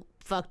all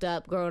fucked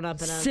up growing up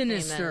in a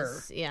sinister?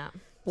 Famous, yeah.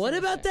 What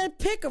about that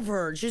pic of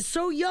her? She's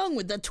so young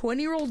with that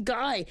 20-year-old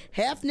guy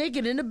half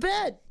naked in a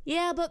bed.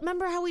 Yeah, but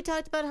remember how we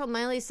talked about how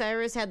Miley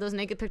Cyrus had those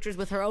naked pictures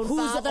with her own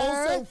Who's father?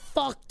 also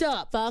fucked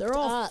up. They're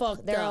all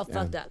fucked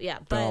up. Yeah,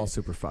 but they're all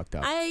super fucked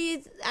up.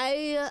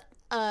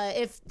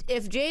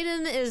 If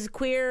Jaden is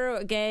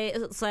queer, gay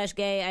 /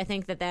 gay, I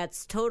think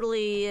that's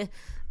totally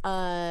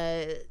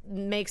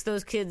makes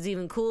those kids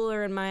even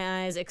cooler in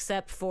my eyes.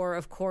 Except for,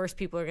 of course,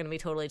 people are going to be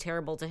totally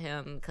terrible to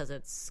him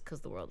because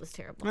the world is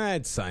terrible.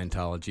 It's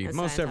Scientology.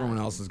 Most everyone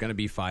else is going to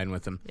be fine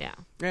with him. Yeah.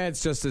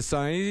 It's just a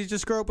sign. You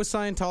just grow up with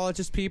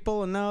Scientologist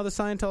people, and now the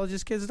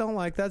Scientologist kids don't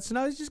like that. So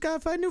now you just got to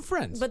find new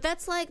friends. But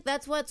that's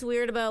what's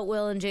weird about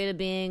Will and Jada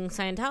being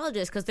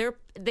Scientologists because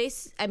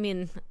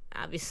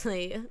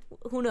obviously,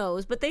 who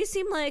knows? But they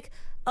seem like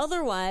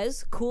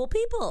otherwise cool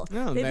people.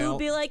 No, they would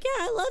be like,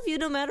 yeah, I love you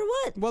no matter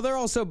what. Well, they're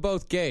also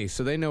both gay,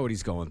 so they know what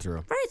he's going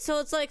through. Right, so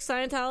it's like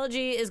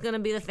Scientology is going to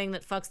be the thing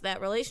that fucks that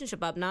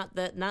relationship up, not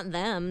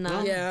them.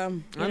 Yeah.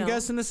 I'm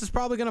guessing this is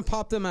probably going to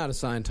pop them out of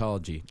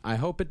Scientology. I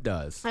hope it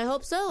does. I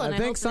hope so. And I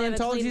think hope they have a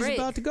clean Scientology is break.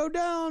 about to go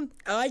down.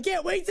 I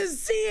can't wait to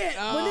see it.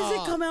 When does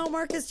it come out,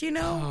 Marcus? Do you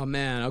know? Oh,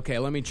 man. Okay,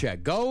 let me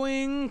check.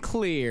 Going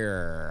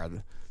Clear.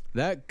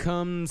 That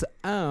comes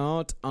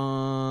out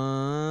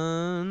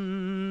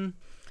on...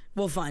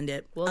 We'll find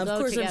it. We'll of go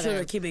course, together. I'm sure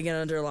they're keeping it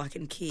under lock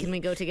and key. Can we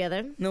go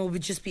together? No,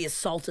 we'd just be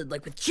assaulted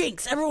like with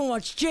Jinx. Everyone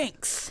watch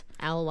Jinx.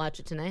 I'll watch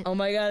it tonight. Oh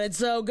my God, it's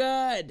so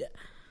good.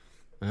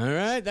 All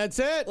right, that's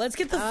it. Let's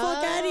get the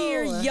fuck out of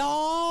here,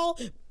 y'all.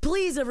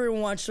 Please,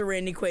 everyone, watch the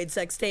Randy Quaid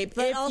sex tape.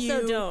 But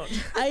also don't.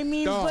 I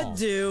mean, but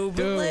do.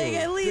 But like,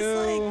 at least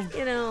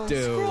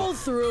scroll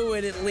through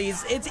it at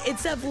least.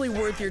 It's definitely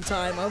worth your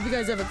time. I hope you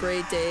guys have a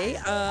great day.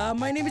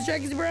 My name is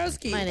Jackie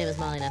Zabrowski. My name is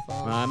Molly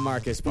Neffel. I'm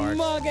Marcus Park.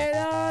 Mugging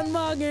on,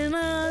 broken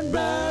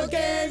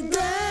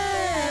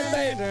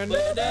ground.